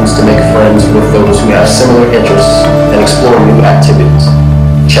allow students to make friends with those who have similar interests and explore new activities.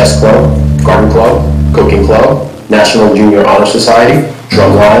 Chess club, garden club, cooking club, National Junior Honor Society,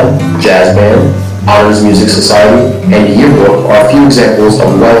 drumline, jazz band, Honors Music Society, and yearbook are a few examples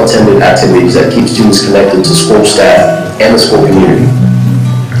of well-attended activities that keep students connected to school staff and the school community.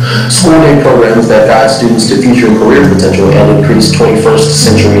 School day programs that guide students to future and career potential and increase 21st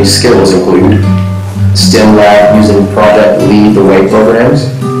century skills include STEM Lab using Project Lead the Way programs,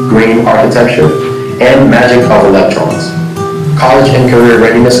 Green Architecture, and Magic of Electrons. College and Career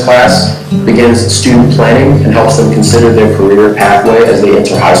Readiness class begins student planning and helps them consider their career pathway as they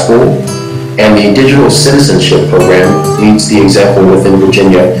enter high school. And the Digital Citizenship program leads the example within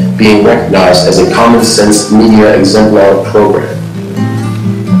Virginia, being recognized as a common sense media exemplar program.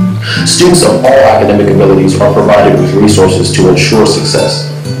 Students of all academic abilities are provided with resources to ensure success.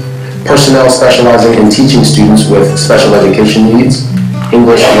 Personnel specializing in teaching students with special education needs,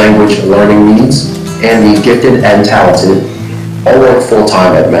 English language learning needs, and the gifted and talented all work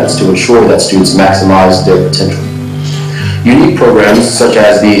full-time at Metz to ensure that students maximize their potential. Unique programs such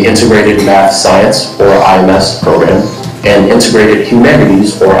as the Integrated Math Science, or IMS program, and Integrated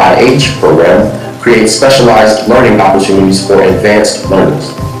Humanities, or IH program, create specialized learning opportunities for advanced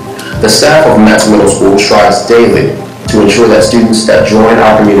learners. The staff of Metz Middle School strives daily to ensure that students that join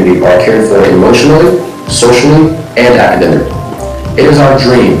our community are cared for emotionally, socially, and academically. It is our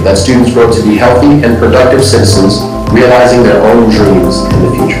dream that students grow to be healthy and productive citizens, realizing their own dreams in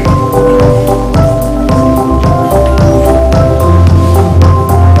the future.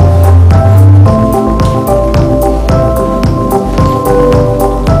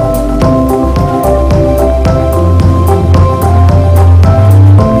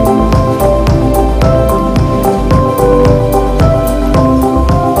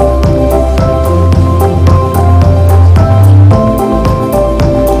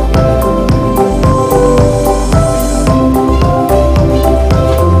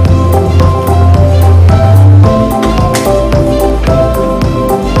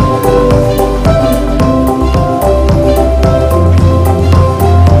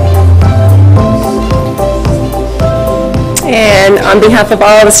 And on behalf of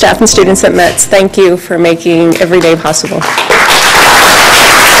all the staff and students at METS, thank you for making every day possible.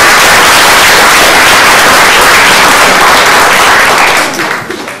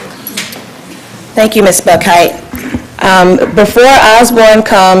 Thank you, Ms. Buckheit. Before Osborne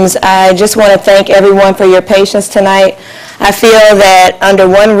comes, I just want to thank everyone for your patience tonight. I feel that under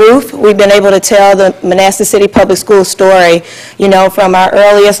one roof, we've been able to tell the Manassas City Public Schools story, you know, from our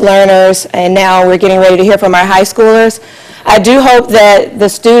earliest learners, and now we're getting ready to hear from our high schoolers. I do hope that the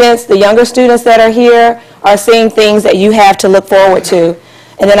students, the younger students that are here, are seeing things that you have to look forward to.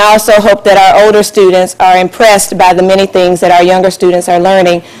 And then I also hope that our older students are impressed by the many things that our younger students are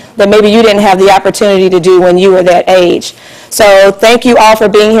learning that maybe you didn't have the opportunity to do when you were that age. So thank you all for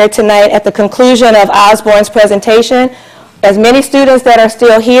being here tonight. At the conclusion of Osborne's presentation, as many students that are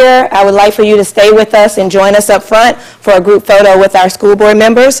still here, I would like for you to stay with us and join us up front for a group photo with our school board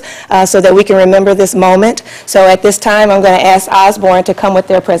members so that we can remember this moment. So at this time, I'm going to ask Osborne to come with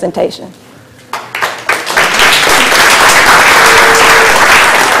their presentation.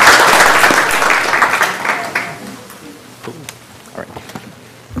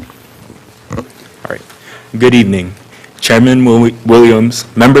 Good evening, Chairman Williams,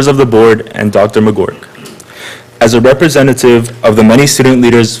 members of the board, and Dr. McGork. As a representative of the many student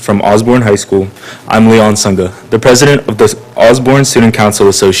leaders from Osborne High School, I'm Leon Sunga, the president of the Osborne Student Council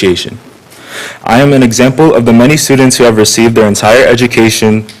Association. I am an example of the many students who have received their entire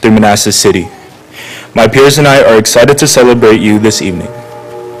education through Manassas City. My peers and I are excited to celebrate you this evening.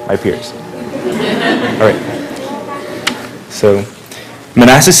 My peers. All right. So,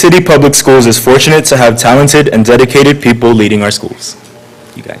 Manassas City Public Schools is fortunate to have talented and dedicated people leading our schools.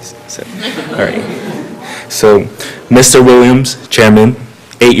 You guys. So, all right. So, Mr. Williams, Chairman,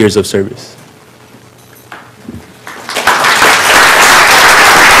 8 years of service.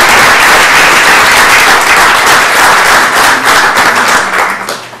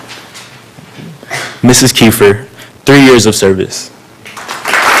 Mrs. Kiefer, 3 years of service.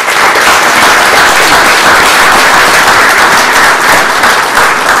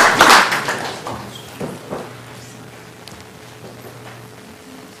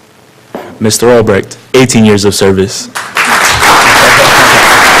 Mr. Albrecht, 18 years of service.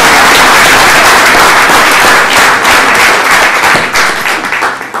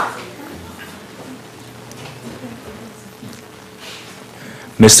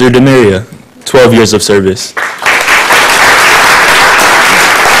 Mr. Demaria, 12 years of service.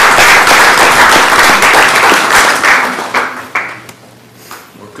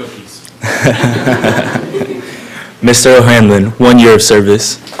 More cookies. Mr. O'Hanlon, 1 year of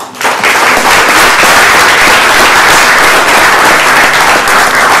service.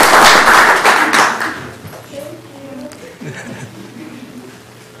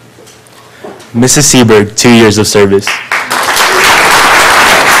 Mrs. Seberg, 2 years of service.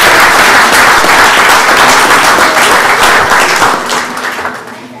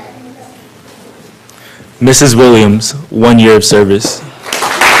 Mrs. Williams, 1 year of service.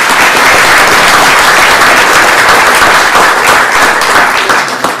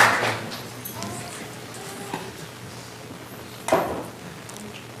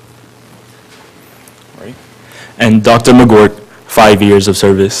 And Dr. McGork, 5 years of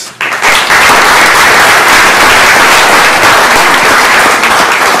service.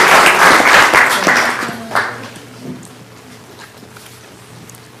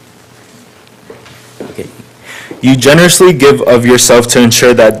 You generously give of yourself to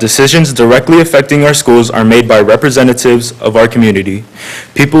ensure that decisions directly affecting our schools are made by representatives of our community,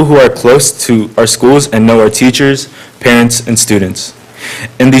 people who are close to our schools and know our teachers, parents, and students.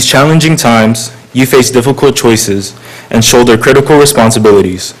 In these challenging times, you face difficult choices and shoulder critical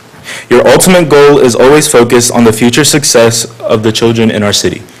responsibilities. Your ultimate goal is always focused on the future success of the children in our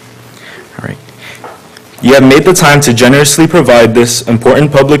city. All right. You have made the time to generously provide this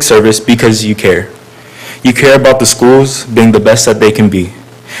important public service because you care. You care about the schools being the best that they can be.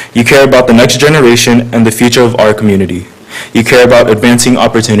 You care about the next generation and the future of our community. You care about advancing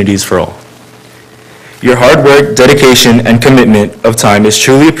opportunities for all. Your hard work, dedication, and commitment of time is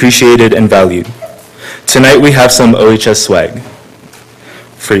truly appreciated and valued. Tonight we have some OHS swag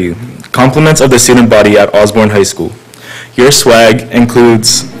for you. Compliments of the student body at Osborne High School. Your swag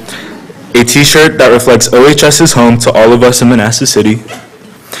includes a t-shirt that reflects OHS's home to all of us in Manassas City.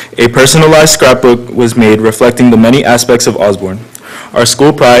 A personalized scrapbook was made reflecting the many aspects of Osborne, our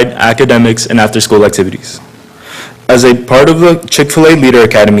school pride, academics, and after-school activities. As a part of the Chick-fil-A Leader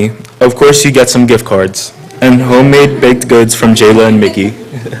Academy, of course you get some gift cards and homemade baked goods from Jayla and Mickey.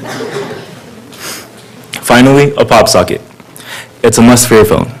 Finally, a pop socket. It's a must for your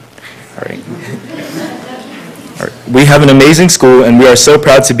phone. All right. We have an amazing school, and we are so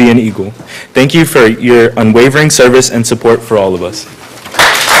proud to be an Eagle. Thank you for your unwavering service and support for all of us.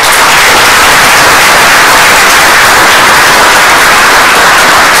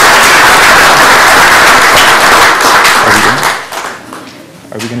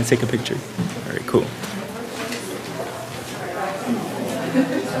 Are we going to take a picture? All right, cool.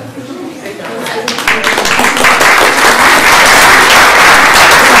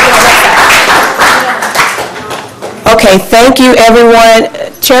 Okay, thank you, everyone.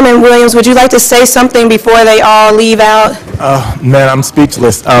 Chairman Williams, would you like to say something before they all leave out? Man, I'm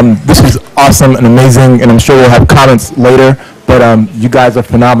speechless. This was awesome and amazing, and I'm sure we'll have comments later, but you guys are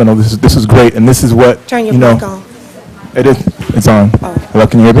phenomenal. This is great, and this is what, Turn your you know, mic on. It is. It's on. Hello,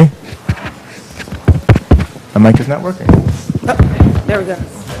 can you hear me? My mic is not working. There we go.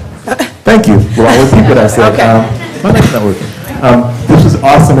 Thank you. Well, I'll repeat what I said. My mic's not working. This was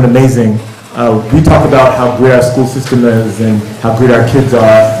awesome and amazing. We talk about how great our school system is and how great our kids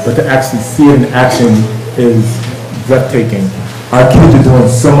are, but to actually see it in action is breathtaking. Our kids are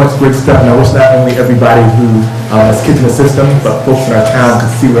doing so much great stuff, and I wish not only everybody who has kids in the system, but folks in our town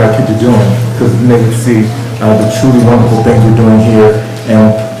could see what our kids are doing, because then they would see the truly wonderful things we're doing here.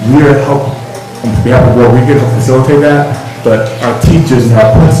 And we are helping, on behalf of the board, we're here to help facilitate that, but our teachers and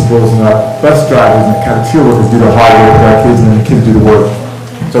our principals and our bus drivers and the cafeteria workers do the hard work for our kids, and then the kids do the work.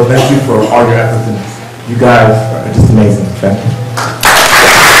 So thank you for all your efforts, and you guys are just amazing. Thank you.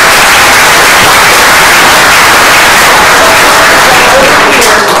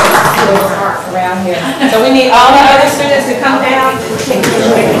 Around here. So we need all the other students to come down.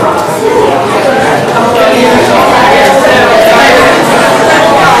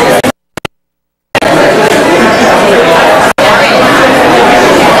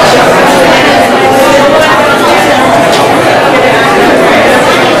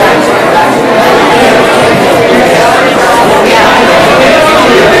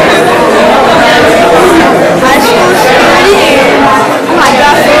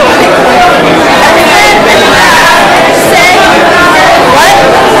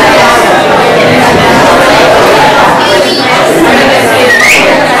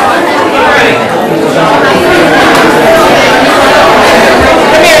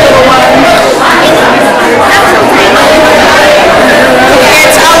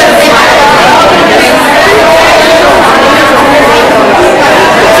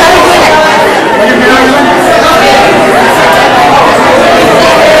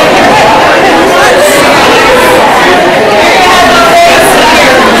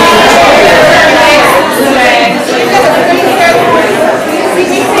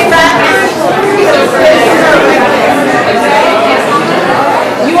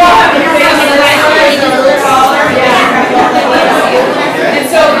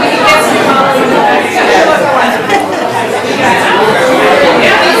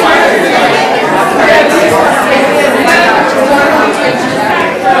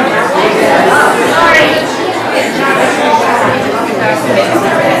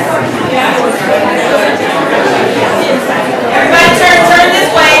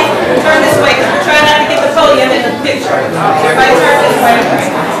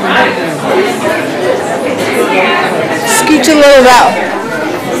 Scooch a little out.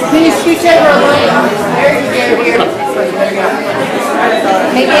 Can you scooch over a little? Here.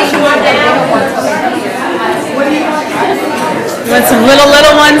 Maybe if you want that little one. You want some little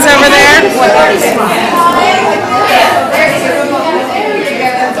ones over there?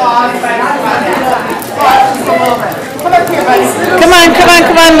 Come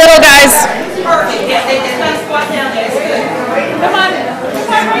on, little guys. Perfect. Yeah, they just kind of squat down there. Come on.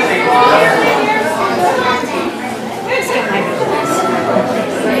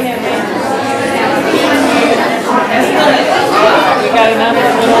 We got another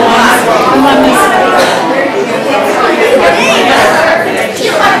little one. Come on, Miss.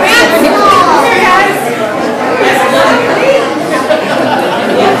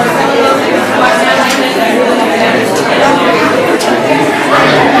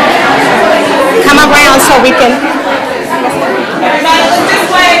 Come around so we can. Everybody look this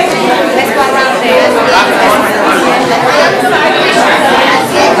way. Let's go around there.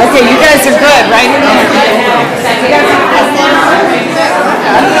 Okay, you guys are good, right?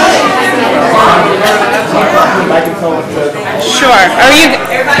 Sure.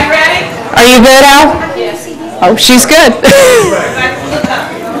 Everybody ready? Are you good, Al? Yes. Oh, she's good. Everybody look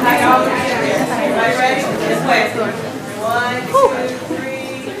up. Everybody ready? This way. 1, 2, 3.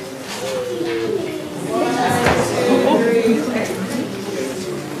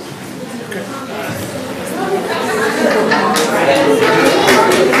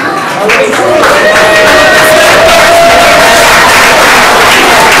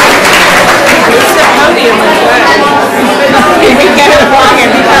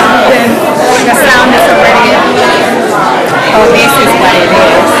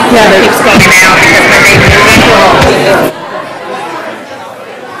 keeps going out because my baby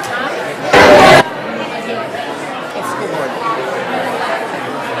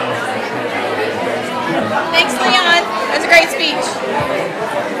Thanks, Leon. That was a great speech.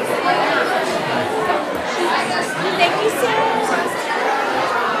 Thank you so much.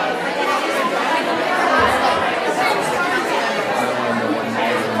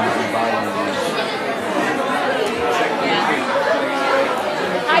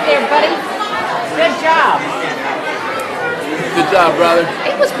 Hi there, buddy. Good job. Good job, brother.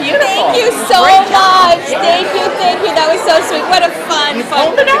 It was beautiful. Thank you so much. Thank you, thank you. That was so sweet. What a fun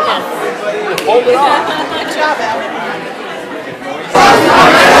Hold it off. Hold it off. Good job, Al.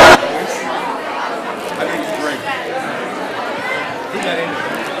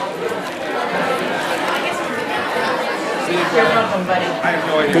 You're welcome, buddy.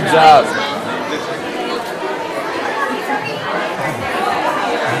 Good job.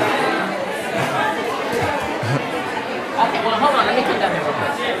 Okay, well, hold on. Let me come down there real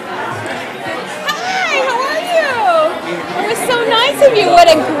quick. Hi, how are you? It was so nice of you. What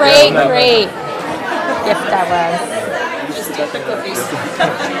a great, great gift that was. Just take the cookies.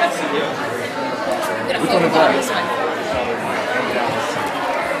 I'm going to fold it down this way.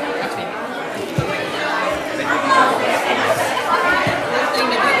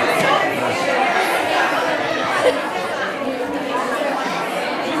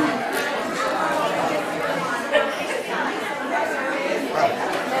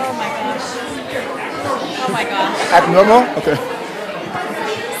 Oh my gosh. Act normal? Okay.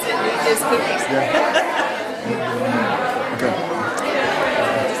 There's cookies. Yeah. Okay.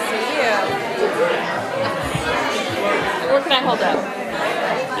 Good to see you. Where can I hold up?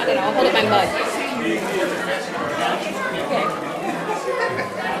 I don't know. I'll hold up my mug. Okay.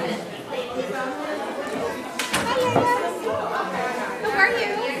 How are you?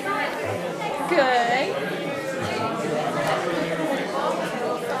 Good.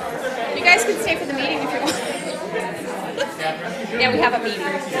 You guys can stay for the meeting if you want. Yeah, we have a meeting.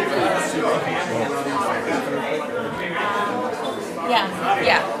 Yeah,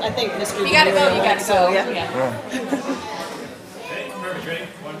 yeah. I think Mr. You gotta go, you gotta go. Yeah.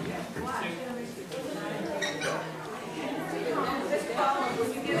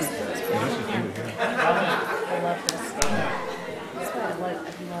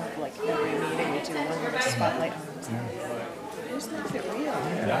 Like every meeting we do one with a spotlight on them. This makes it real.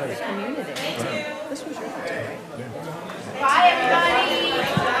 Community. This was really great. Bye,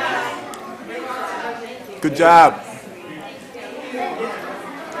 everybody. Good job.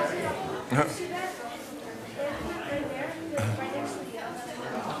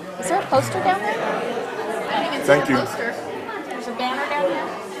 Is there a poster down there? I didn't even Thank see you. a poster. There's a banner down there?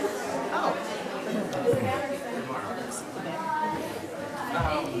 Oh.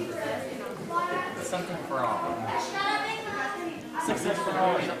 Something for all. Success for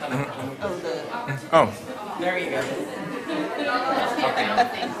all or something. Oh, the. Oh. There you go.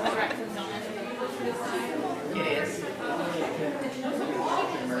 It is.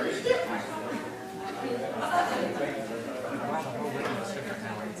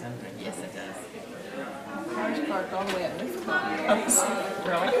 Yes, it does. Cars parked all the way up this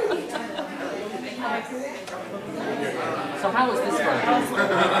Really? So how was this for?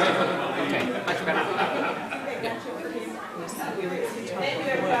 Okay, much better.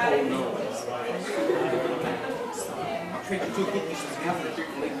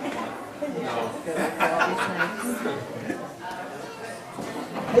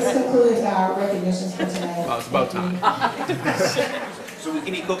 This concludes our recognitions for tonight. Oh, it's about time. So we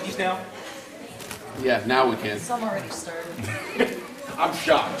can eat cookies now? Yeah, now we can. Some already started. I'm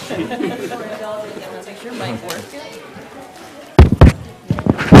shocked. Take your mic work.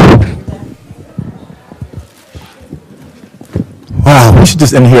 Wow, we should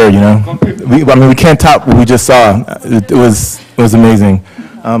just end here, you know. I mean, we can't top what we just saw. It was amazing.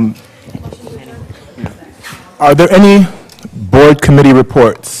 Are there any board committee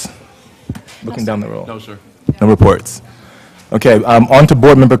reports? Looking down the roll. No, sir. No reports. Okay, on to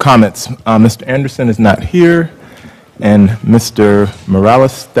board member comments. Mr. Anderson is not here, and Mr.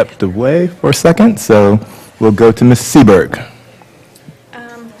 Morales stepped away for a second, so we'll go to Ms. Seberg.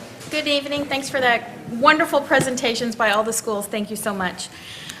 Good evening. Thanks for that wonderful presentations by all the schools. Thank you so much.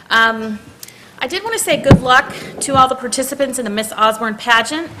 I did want to say good luck to all the participants in the Miss Osborne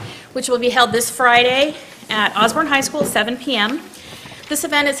pageant, which will be held this Friday at Osborne High School, 7 p.m. This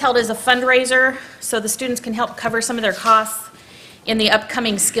event is held as a fundraiser, so the students can help cover some of their costs in the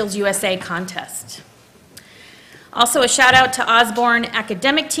upcoming Skills USA contest. Also, a shout out to Osborne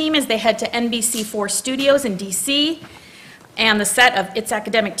academic team as they head to NBC4 Studios in DC. and the set of It's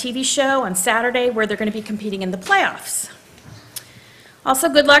Academic TV show on Saturday, where they're going to be competing in the playoffs. Also,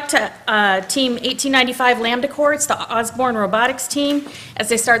 good luck to Team 1895 Lambda Corps. It's the Osborne Robotics team as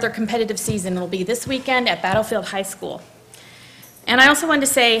they start their competitive season. It'll be this weekend at Battlefield High School. And I also wanted to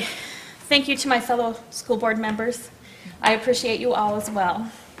say thank you to my fellow school board members. I appreciate you all as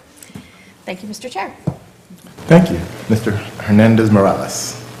well. Thank you, Mr. Chair. Thank you. Mr. Hernandez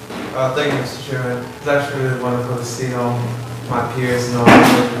Morales. Thank you, Mr. Chairman. It's actually really wonderful to see my peers and all the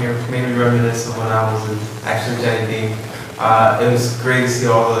here. Made me reminisce of when I was actually Jenny Dean. It was great to see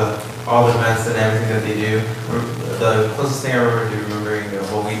all the events and everything that they do. The closest thing I remember remembering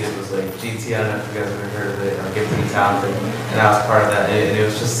what we did was like GT. I don't know if you guys have ever heard of it, Gifted and Talented, and I was part of that. And it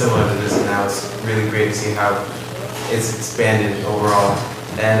was just similar to this, and now it's really great to see how it's expanded overall.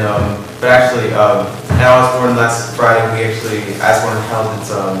 And but actually, at Osborne last Friday, we actually Osborne held its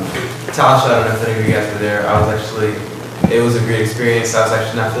talent show. I don't know if any of you guys were there. It was a great experience. I was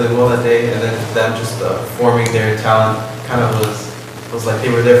actually not feeling well that day, and then them just performing their talent kind of was like they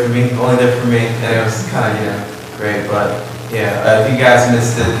were there for me, only there for me, and it was kind of great. But yeah, if you guys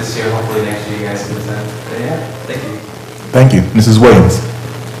missed it this year, hopefully next year you guys can attend. But yeah, thank you. Thank you, Mrs. Williams.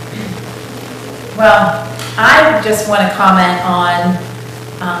 Well, I just want to comment on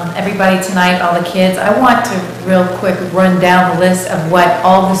everybody tonight, all the kids. I want to real quick run down the list of what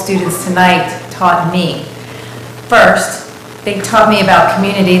all the students tonight taught me. First, they taught me about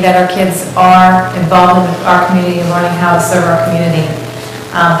community, that our kids are involved in our community and learning how to serve our community.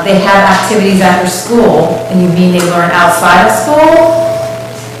 They have activities after school, and you mean they learn outside of school?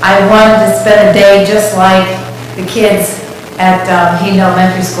 I wanted to spend a day just like the kids at Hayden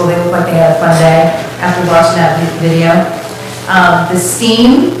Elementary School. They look like they had a fun day after watching that video. The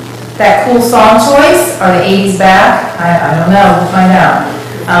STEAM, that cool song choice, are the 80s back? I don't know, we'll find out.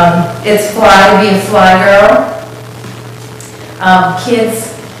 It's Fly to be a Fly Girl.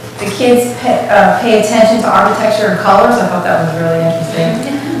 The kids pay attention to architecture and colors. I thought that was really interesting.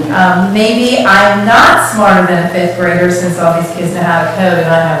 Maybe I'm not smarter than a 5th grader since all these kids know how to code and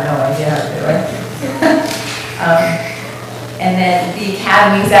I have no idea how to do it. And then the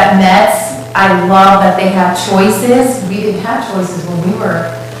academies at Metz, I love that they have choices. We didn't have choices when we were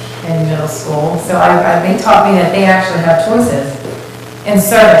in middle school, so they taught me that they actually have choices. In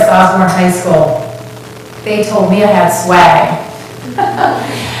service, Osborne High School, they told me I had swag.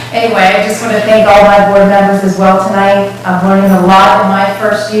 Anyway, I just want to thank all my board members as well tonight. I'm learning a lot in my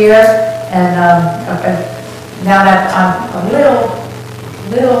first year, and now that I'm a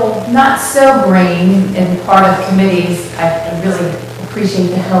little not so green in part of committees, I really appreciate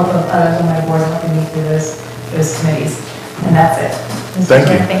the help of others on my board helping me through those committees. And that's it. Thank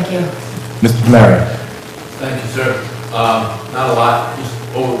you. Thank you. Mr. Demary. Thank you, sir. Not a lot, just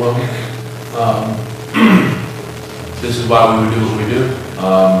overwhelming. This is why we would do what we do.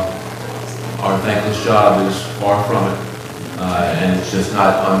 Our thankless job is far from it. And it's just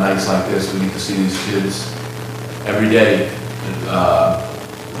not on nights like this. We get to see these kids every day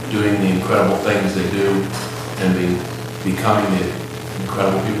doing the incredible things they do and becoming the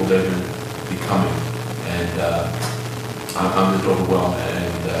incredible people they've been becoming. And I'm just overwhelmed.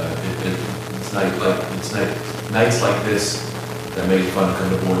 And it's nights like this that make it fun to come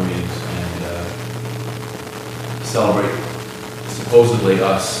to board meetings and celebrate supposedly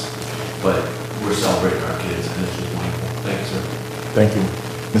us, but we're celebrating our kids, and it's just wonderful. Thank you, sir. Thank you.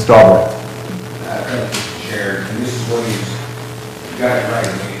 Mr. Albright. Thank you, Mr. Chair. And Mrs. Williams, you got it right.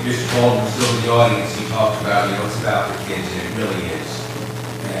 I mean, Mr. Baldwin was still in the audience. He talked about, it's about the kids, and it really is.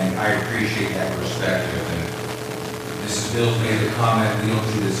 And I appreciate that perspective. And Mrs. Mills made the comment, we don't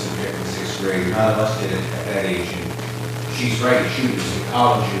do this in 5th and 6th grade. None of us did it at that age. And she's right. She was in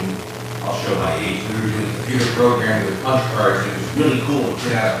college, and I'll show my age. We were doing a computer programming with punch cards, and it was really cool to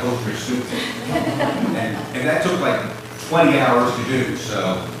print out a poster suit. And that took like 20 hours to do.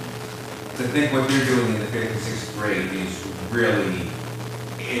 So to think what you're doing in the 5th and 6th grade is really,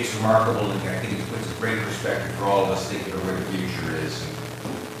 it's remarkable, and I think it puts a great perspective for all of us thinking of where the future is.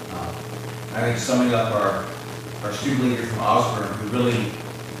 I think summing up our student leader from Osborne, who really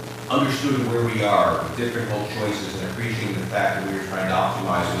understood where we are with difficult choices and appreciating the fact that we were trying to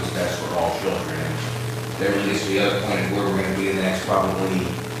optimize what's best for all children. And that really gets to the other point of where we're going to be in the next probably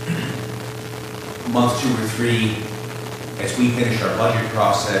month, 2 or 3. As we finish our budget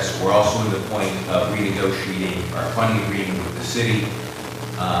process, we're also at the point of renegotiating our funding agreement with the city.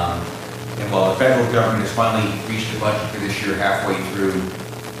 And while the federal government has finally reached the budget for this year halfway through,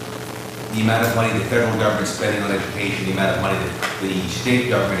 the amount of money the federal government is spending on education, the amount of money that the state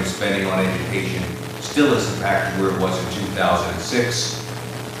government is spending on education still isn't back to where it was in 2006.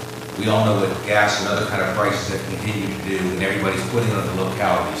 we all know what gas and other kind of prices have continued to do, and everybody's putting it on the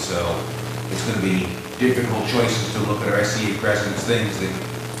locality, so it's going to be difficult choices to look at our SCA president's things that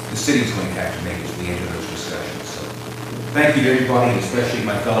the city's going to have to make as we enter those discussions. So thank you to everybody, and especially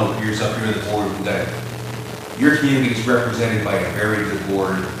my fellow peers up here on the board, that your community is represented by a very good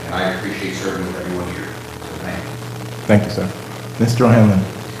board, and I appreciate serving with everyone here. So thank you. Thank you, sir. Mr. O'Hanlon.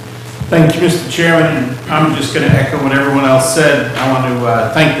 Thank you, Mr. Chairman. I'm just going to echo what everyone else said. I want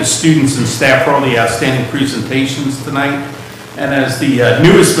to thank the students and staff for all the outstanding presentations tonight. And as the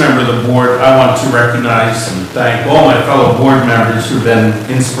newest member of the board, I want to recognize and thank all my fellow board members who've been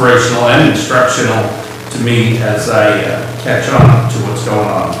inspirational and instructional to me as I catch on to what's going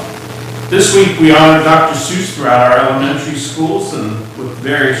on. This week we honor Dr. Seuss throughout our elementary schools and with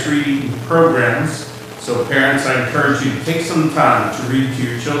various reading programs. So parents, I encourage you to take some time to read to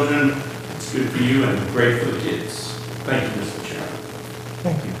your children. It's good for you and great for the kids. Thank you, Mr. Chairman.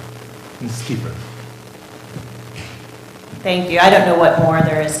 Thank you. Ms. Keeper. Thank you. I don't know what more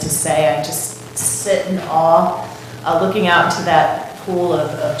there is to say. I just sit in awe, looking out to that pool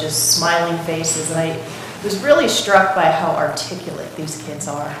of just smiling faces. And I was really struck by how articulate these kids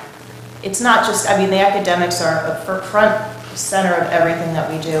are. It's not just, I mean, the academics are a front center of everything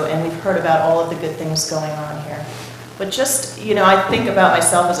that we do, and we've heard about all of the good things going on here. But just, you know, I think about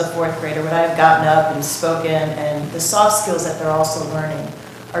myself as a fourth grader, when I've gotten up and spoken, and the soft skills that they're also learning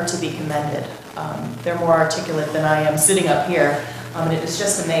are to be commended. They're more articulate than I am sitting up here, and it was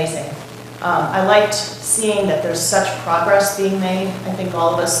just amazing. I liked seeing that there's such progress being made. I think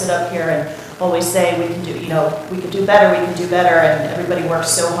all of us sit up here and always say we can do, you know, we can do better, and everybody works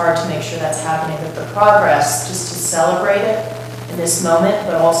so hard to make sure that's happening. But the progress, just to celebrate it in this moment,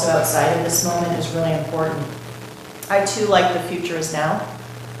 but also outside of this moment, is really important. I too like the future is now.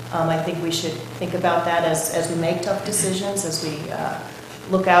 I think we should think about that as we make tough decisions, as we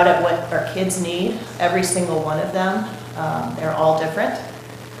look out at what our kids need, every single one of them. They're all different.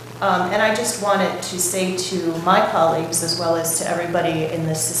 And I just wanted to say to my colleagues, as well as to everybody in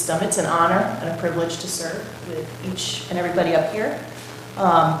this system, it's an honor and a privilege to serve with each and everybody up here,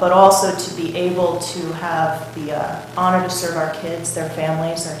 but also to be able to have the honor to serve our kids, their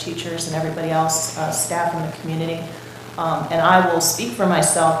families, our teachers, and everybody else, staff in the community. And I will speak for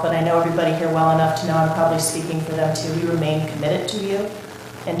myself, but I know everybody here well enough to know I'm probably speaking for them too. We remain committed to you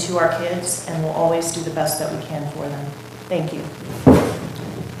and to our kids, and we'll always do the best that we can for them. Thank you.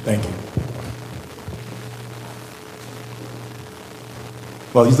 Thank you.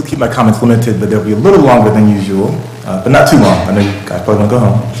 Well, I usually keep my comments limited, but they'll be a little longer than usual, but not too long. I know you guys probably want to go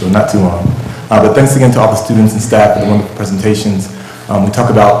home, so not too long. But thanks again to all the students and staff for the wonderful presentations. We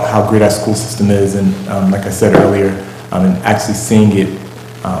talk about how great our school system is, and like I said earlier, and actually seeing it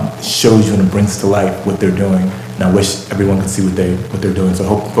shows you and it brings to life what they're doing. And I wish everyone could see what they're doing. So I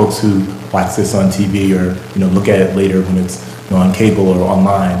hope folks who watch this on TV or look at it later when it's on cable or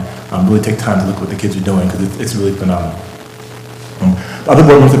online really take time to look at what the kids are doing, because it's really phenomenal. Other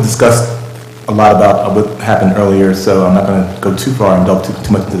board members have discussed a lot about what happened earlier, so I'm not going to go too far and delve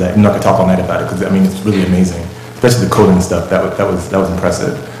too much into that. I'm not going to talk all night about it, because I mean it's really amazing, especially the coding stuff. That was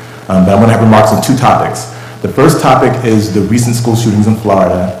impressive. But I want to have remarks on two topics. The first topic is the recent school shootings in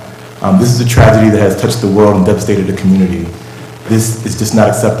Florida. This is a tragedy that has touched the world and devastated the community. This is just not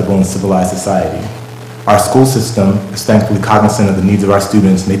acceptable in civilized society. Our school system is thankfully cognizant of the needs of our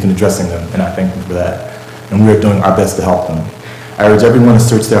students, and they've been addressing them, and I thank them for that. And we are doing our best to help them. I urge everyone to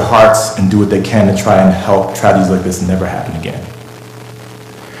search their hearts and do what they can to try and help tragedies like this never happen again.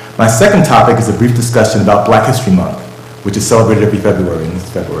 My second topic is a brief discussion about Black History Month, which is celebrated every February, and this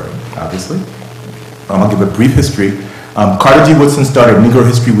is February, obviously. I'll give a brief history. Carter G. Woodson started Negro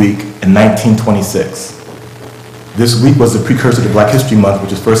History Week in 1926. This week was the precursor to Black History Month,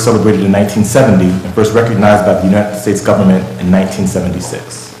 which was first celebrated in 1970 and first recognized by the United States government in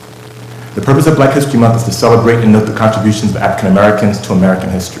 1976. The purpose of Black History Month is to celebrate and note the contributions of African Americans to American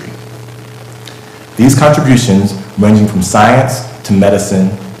history. These contributions, ranging from science to medicine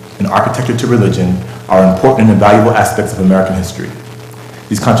and architecture to religion, are important and valuable aspects of American history.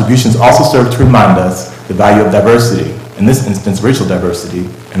 These contributions also serve to remind us the value of diversity, in this instance racial diversity,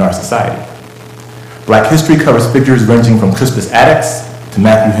 in our society. Black history covers figures ranging from Crispus Attucks to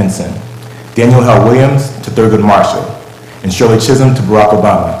Matthew Henson, Daniel L. Williams to Thurgood Marshall, and Shirley Chisholm to Barack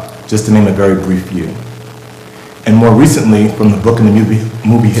Obama, just to name a very brief few. And more recently, from the book and the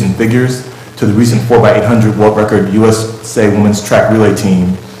movie Hidden Figures, to the recent 4x800 world record USA Women's Track Relay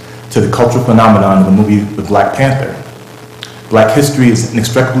Team, to the cultural phenomenon of the movie The Black Panther, Black history is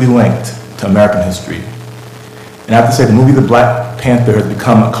inextricably linked to American history. And I have to say, the movie The Black Panther has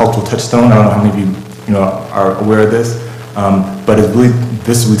become a cultural touchstone. I don't know how many of you are aware of this, but it really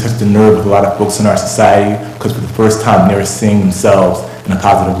viscerally touched the nerve of a lot of folks in our society because for the first time they were seeing themselves in a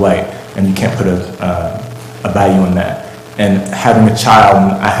positive light, and you can't put a value on that. And having a child,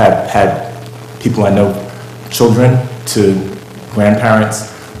 and I have had people I know, children to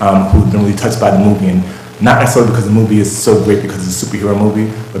grandparents, who've been really touched by the movie, and not necessarily because the movie is so great because it's a superhero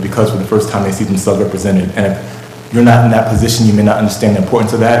movie, but because for the first time they see themselves represented. And if you're not in that position, you may not understand the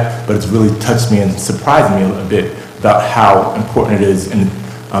importance of that, but it's really touched me and surprised me a bit about how important it is. And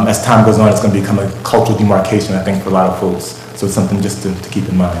as time goes on, it's going to become a cultural demarcation, I think, for a lot of folks. So it's something just to keep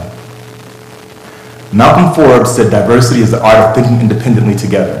in mind. Malcolm Forbes said diversity is the art of thinking independently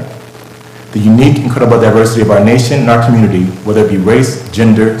together. The unique, incredible diversity of our nation and our community, whether it be race,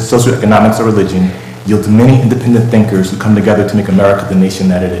 gender, socioeconomics, or religion, yields many independent thinkers who come together to make America the nation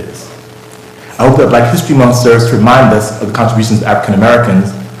that it is. I hope that Black History Month serves to remind us of the contributions of African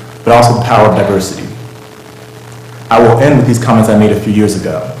Americans, but also the power of diversity. I will end with these comments I made a few years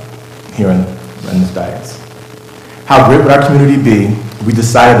ago here in this dais. How great would our community be if we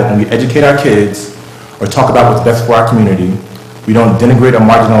decided that when we educate our kids or talk about what's best for our community, we don't denigrate or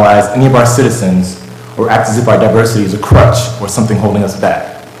marginalize any of our citizens or act as if our diversity is a crutch or something holding us back.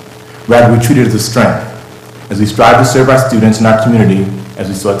 Rather, we treat it as a strength, as we strive to serve our students and our community, as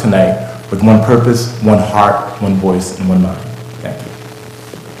we saw tonight, with one purpose, one heart, one voice, and one mind. Thank you.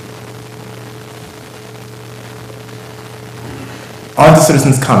 On to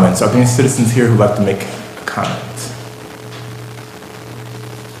citizens' comments. Are there any citizens here who would like to make a comment?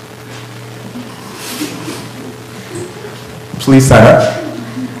 Please sign up.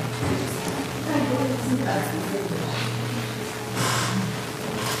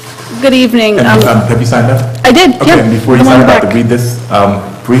 Good evening. And, have you signed up? I did, okay, yep. And before you sign up, I have to read this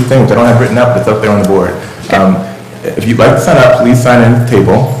brief thing, which I don't have written up, but it's up there on the board. If you'd like to sign up, please sign in at the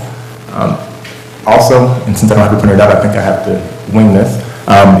table. Also, and since I don't have it printed out, I think I have to wing this.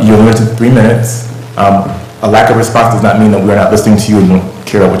 You're limited to 3 minutes. A lack of response does not mean that we're not listening to you and don't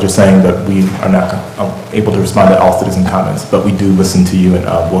care about what you're saying, but we are not able to respond to all citizen comments. But we do listen to you, and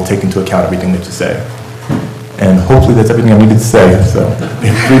we'll take into account everything that you say. And hopefully that's everything I needed to say. So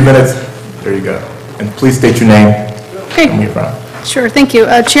in 3 minutes, there you go. And please state your name and where you're from. Sure, thank you.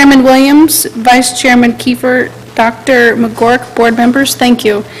 Chairman Williams, Vice Chairman Kiefer, Dr. McGork, board members, thank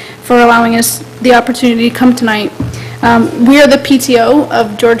you for allowing us the opportunity to come tonight. We are the PTO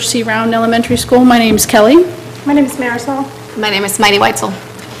of George C. Round Elementary School. My name is Kelly. My name is Marisol. My name is Mighty Weitzel.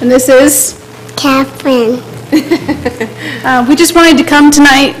 And this is? Catherine. We just wanted to come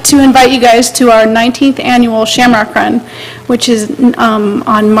tonight to invite you guys to our 19th annual Shamrock Run, which is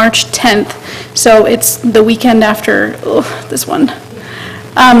on March 10th. So it's the weekend after this one.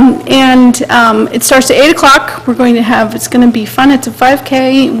 It starts at 8 o'clock. We're going to have, it's going to be fun. It's a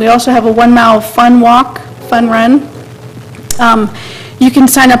 5K. We also have a 1 mile fun walk, fun run. You can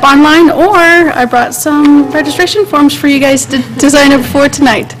sign up online, or I brought some registration forms for you guys to sign up for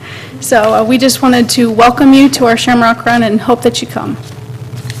tonight. So we just wanted to welcome you to our Shamrock Run and hope that you come.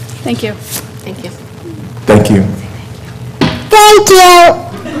 Thank you. Thank you. Thank you. Thank you.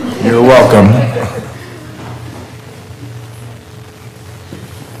 You're welcome.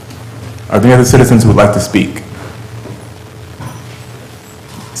 Are there any other citizens who would like to speak?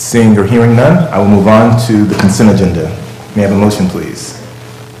 Seeing or hearing none, I will move on to the consent agenda. May I have a motion, please?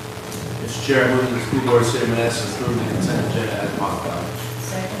 Mr. Chair, I move that the school board of the city of Manassas approve the consent agenda as modified.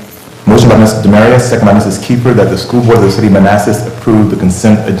 Motion by Mr. Demaria, second by Mrs. Kiefer, that the school board of the city of Manassas approve the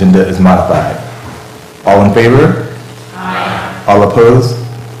consent agenda as modified. All in favor? Aye. All opposed?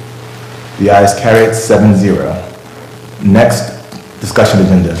 The ayes carry it 7-0. Next, discussion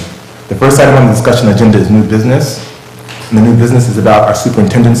agenda. The first item on the discussion agenda is new business. And the new business is about our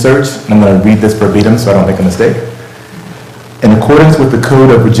superintendent search. And I'm going to read this verbatim so I don't make a mistake. In accordance with the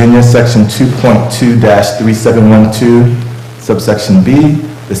Code of Virginia, Section 2.2-3712, subsection B,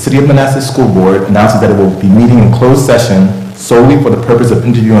 the City of Manassas School Board announces that it will be meeting in closed session solely for the purpose of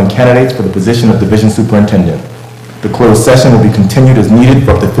interviewing candidates for the position of Division Superintendent. The closed session will be continued as needed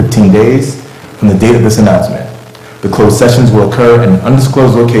for up to 15 days from the date of this announcement. The closed sessions will occur in an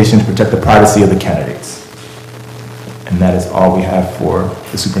undisclosed location to protect the privacy of the candidates. And that is all we have for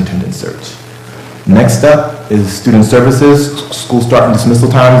the superintendent search. Next up is student services, school start and dismissal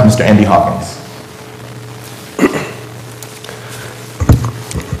times, Mr. Andy Hawkins.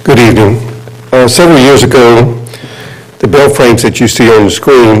 Good evening. Several years ago, the bell frames that you see on the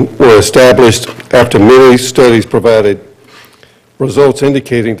screen were established after many studies provided results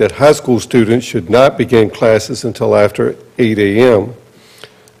indicating that high school students should not begin classes until after 8 a.m.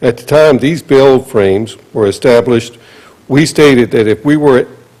 At the time these bell frames were established, we stated that if we were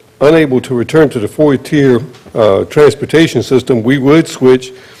unable to return to the four-tier transportation system, we would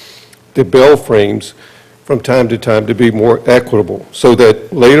switch the bell frames from time to time to be more equitable, so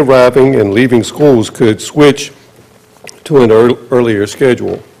that late arriving and leaving schools could switch to an earlier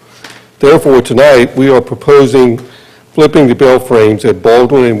schedule. Therefore, tonight, we are proposing flipping the bell frames at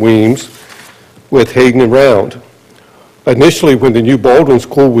Baldwin and Weems with Hayden and Round. Initially, when the new Baldwin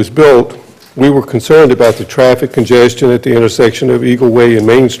School was built, we were concerned about the traffic congestion at the intersection of Eagle Way and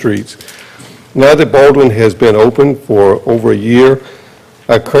Main Streets. Now that Baldwin has been open for over a year,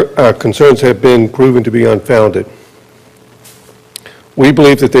 our concerns have been proven to be unfounded. We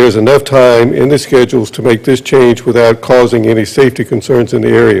believe that there is enough time in the schedules to make this change without causing any safety concerns in the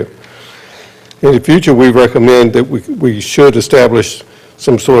area. In the future, we recommend that we should establish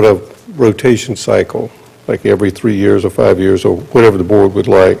some sort of rotation cycle, like every 3 years or 5 years or whatever the board would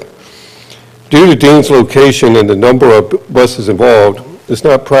like. Due to Dean's location and the number of buses involved, it's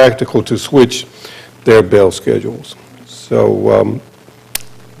not practical to switch their bell schedules. So,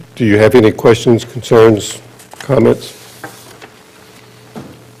 do you have any questions, concerns, comments?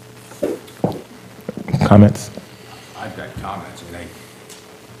 Comments? I've got comments.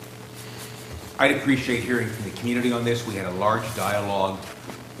 I'd appreciate hearing from the community on this. We had a large dialogue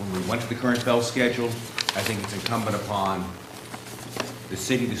when we went to the current bell schedule. I think it's incumbent upon the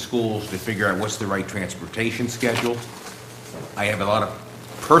city, the schools, to figure out what's the right transportation schedule. I have a lot of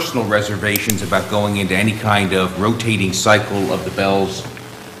personal reservations about going into any kind of rotating cycle of the bells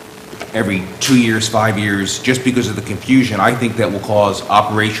every 2 years, 5 years, just because of the confusion I think that will cause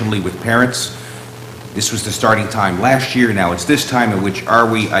operationally with parents. This was the starting time last year, now it's this time, in which are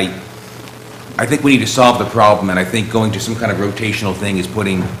we? I think we need to solve the problem, and I think going to some kind of rotational thing is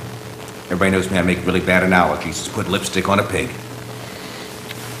putting, everybody knows me, I make really bad analogies, it's put lipstick on a pig.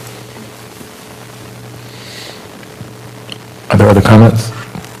 Are there other comments?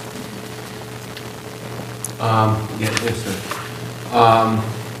 Yes, sir.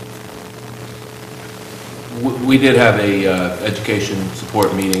 We did have a education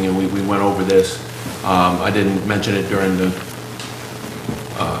support meeting, and we went over this. I didn't mention it during the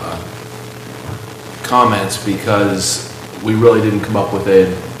comments because we really didn't come up with a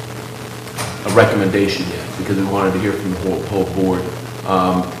recommendation yet, because we wanted to hear from the whole board.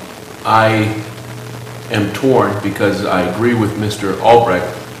 I am torn because I agree with Mr. Albrecht,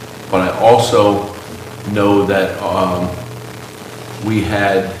 but I also know that we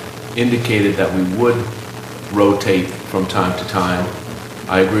had indicated that we would rotate from time to time.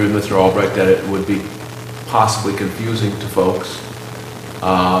 I agree with Mr. Albrecht that it would be possibly confusing to folks.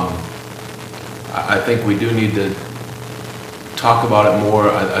 I think we do need to talk about it more.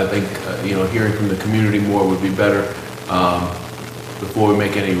 I think hearing from the community more would be better before we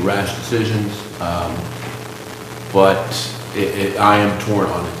make any rash decisions. But I am torn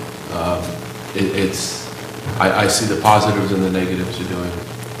on it. I see the positives and the negatives of doing it.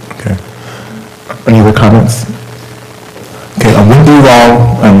 Okay. Any other comments? Okay, when do you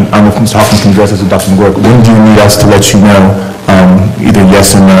all, I don't know if Mr. Hoffman can address this with Dr. McGuirk, when do you need us to let you know, either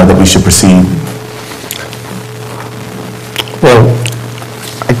yes or no, that we should proceed? Well,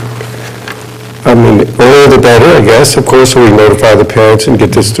 I mean, earlier the better, I guess. Of course, we notify the parents and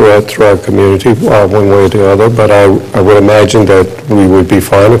get this throughout our community one way or the other, but I would imagine that we would be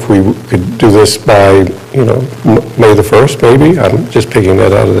fine if we could do this by, May the 1st, maybe. I'm just picking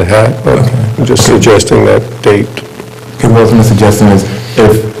that out of the hat, but I'm just suggesting that date. Okay, what I was going to suggest is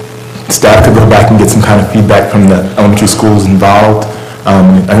if staff could go back and get some kind of feedback from the elementary schools involved, I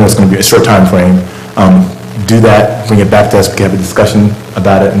know it's going to be a short time frame, do that, bring it back to us, we can have a discussion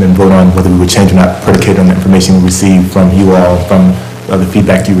about it, and then vote on whether we would change or not, predicated on the information we receive from you all, from the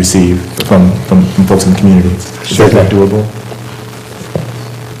feedback you receive from folks in the community. Is that doable?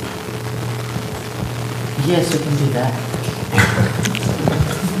 Yes, we can do that.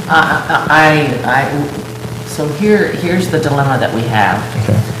 So here's the dilemma that we have.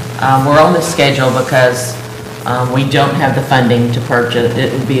 Okay. We're on the schedule because we don't have the funding to purchase.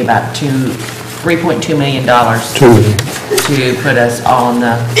 It would be about $3.2 million to put us all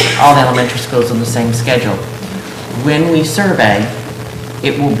the elementary schools on the same schedule. When we survey,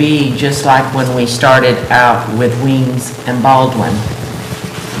 it will be just like when we started out with Weems and Baldwin.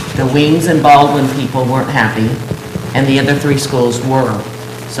 The Weems and Baldwin people weren't happy, and the other 3 schools were.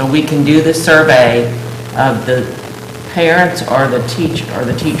 So we can do the survey of the parents or the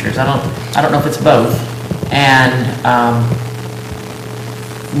teachers. I don't know if it's both, and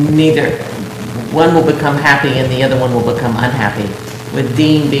neither. One will become happy and the other one will become unhappy, with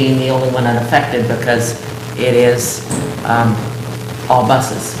Dean being the only one unaffected because it is all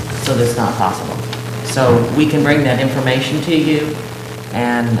buses, so that's not possible. So we can bring that information to you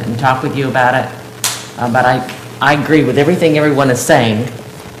and talk with you about it, But I agree with everything everyone is saying.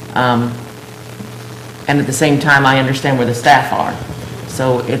 And at the same time, I understand where the staff are.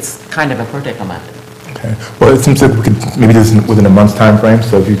 So it's kind of a predicament. Okay. Well, it seems like we could maybe do this within a month's time frame,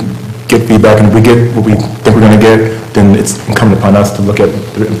 so if you get feedback and if we get what we think we're going to get, then it's incumbent upon us to look at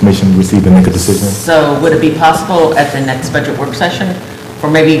the information we received and make a decision. So would it be possible at the next budget work session, or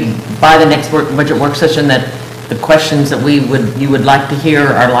maybe by the next budget work session, that the questions that you would like to hear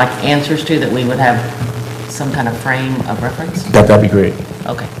or like answers to, that we would have some kind of frame of reference? That'd be great.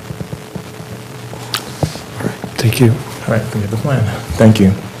 Okay. Thank you. All right, we have the plan. Thank you.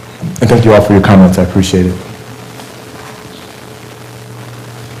 And thank you all for your comments. I appreciate it.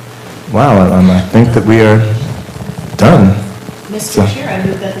 Wow, I think that we are done. Mr. Chair, I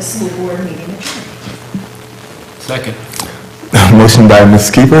move that the school board meeting adjourn. Second. Motion by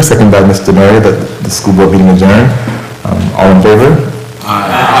Ms. Keeper, second by Mr. Demaria, that the school board meeting adjourn. All in favor?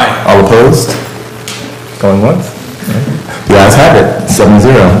 Aye. All opposed? Going once? The ayes have it,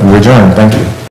 7-0. We adjourn. Thank you.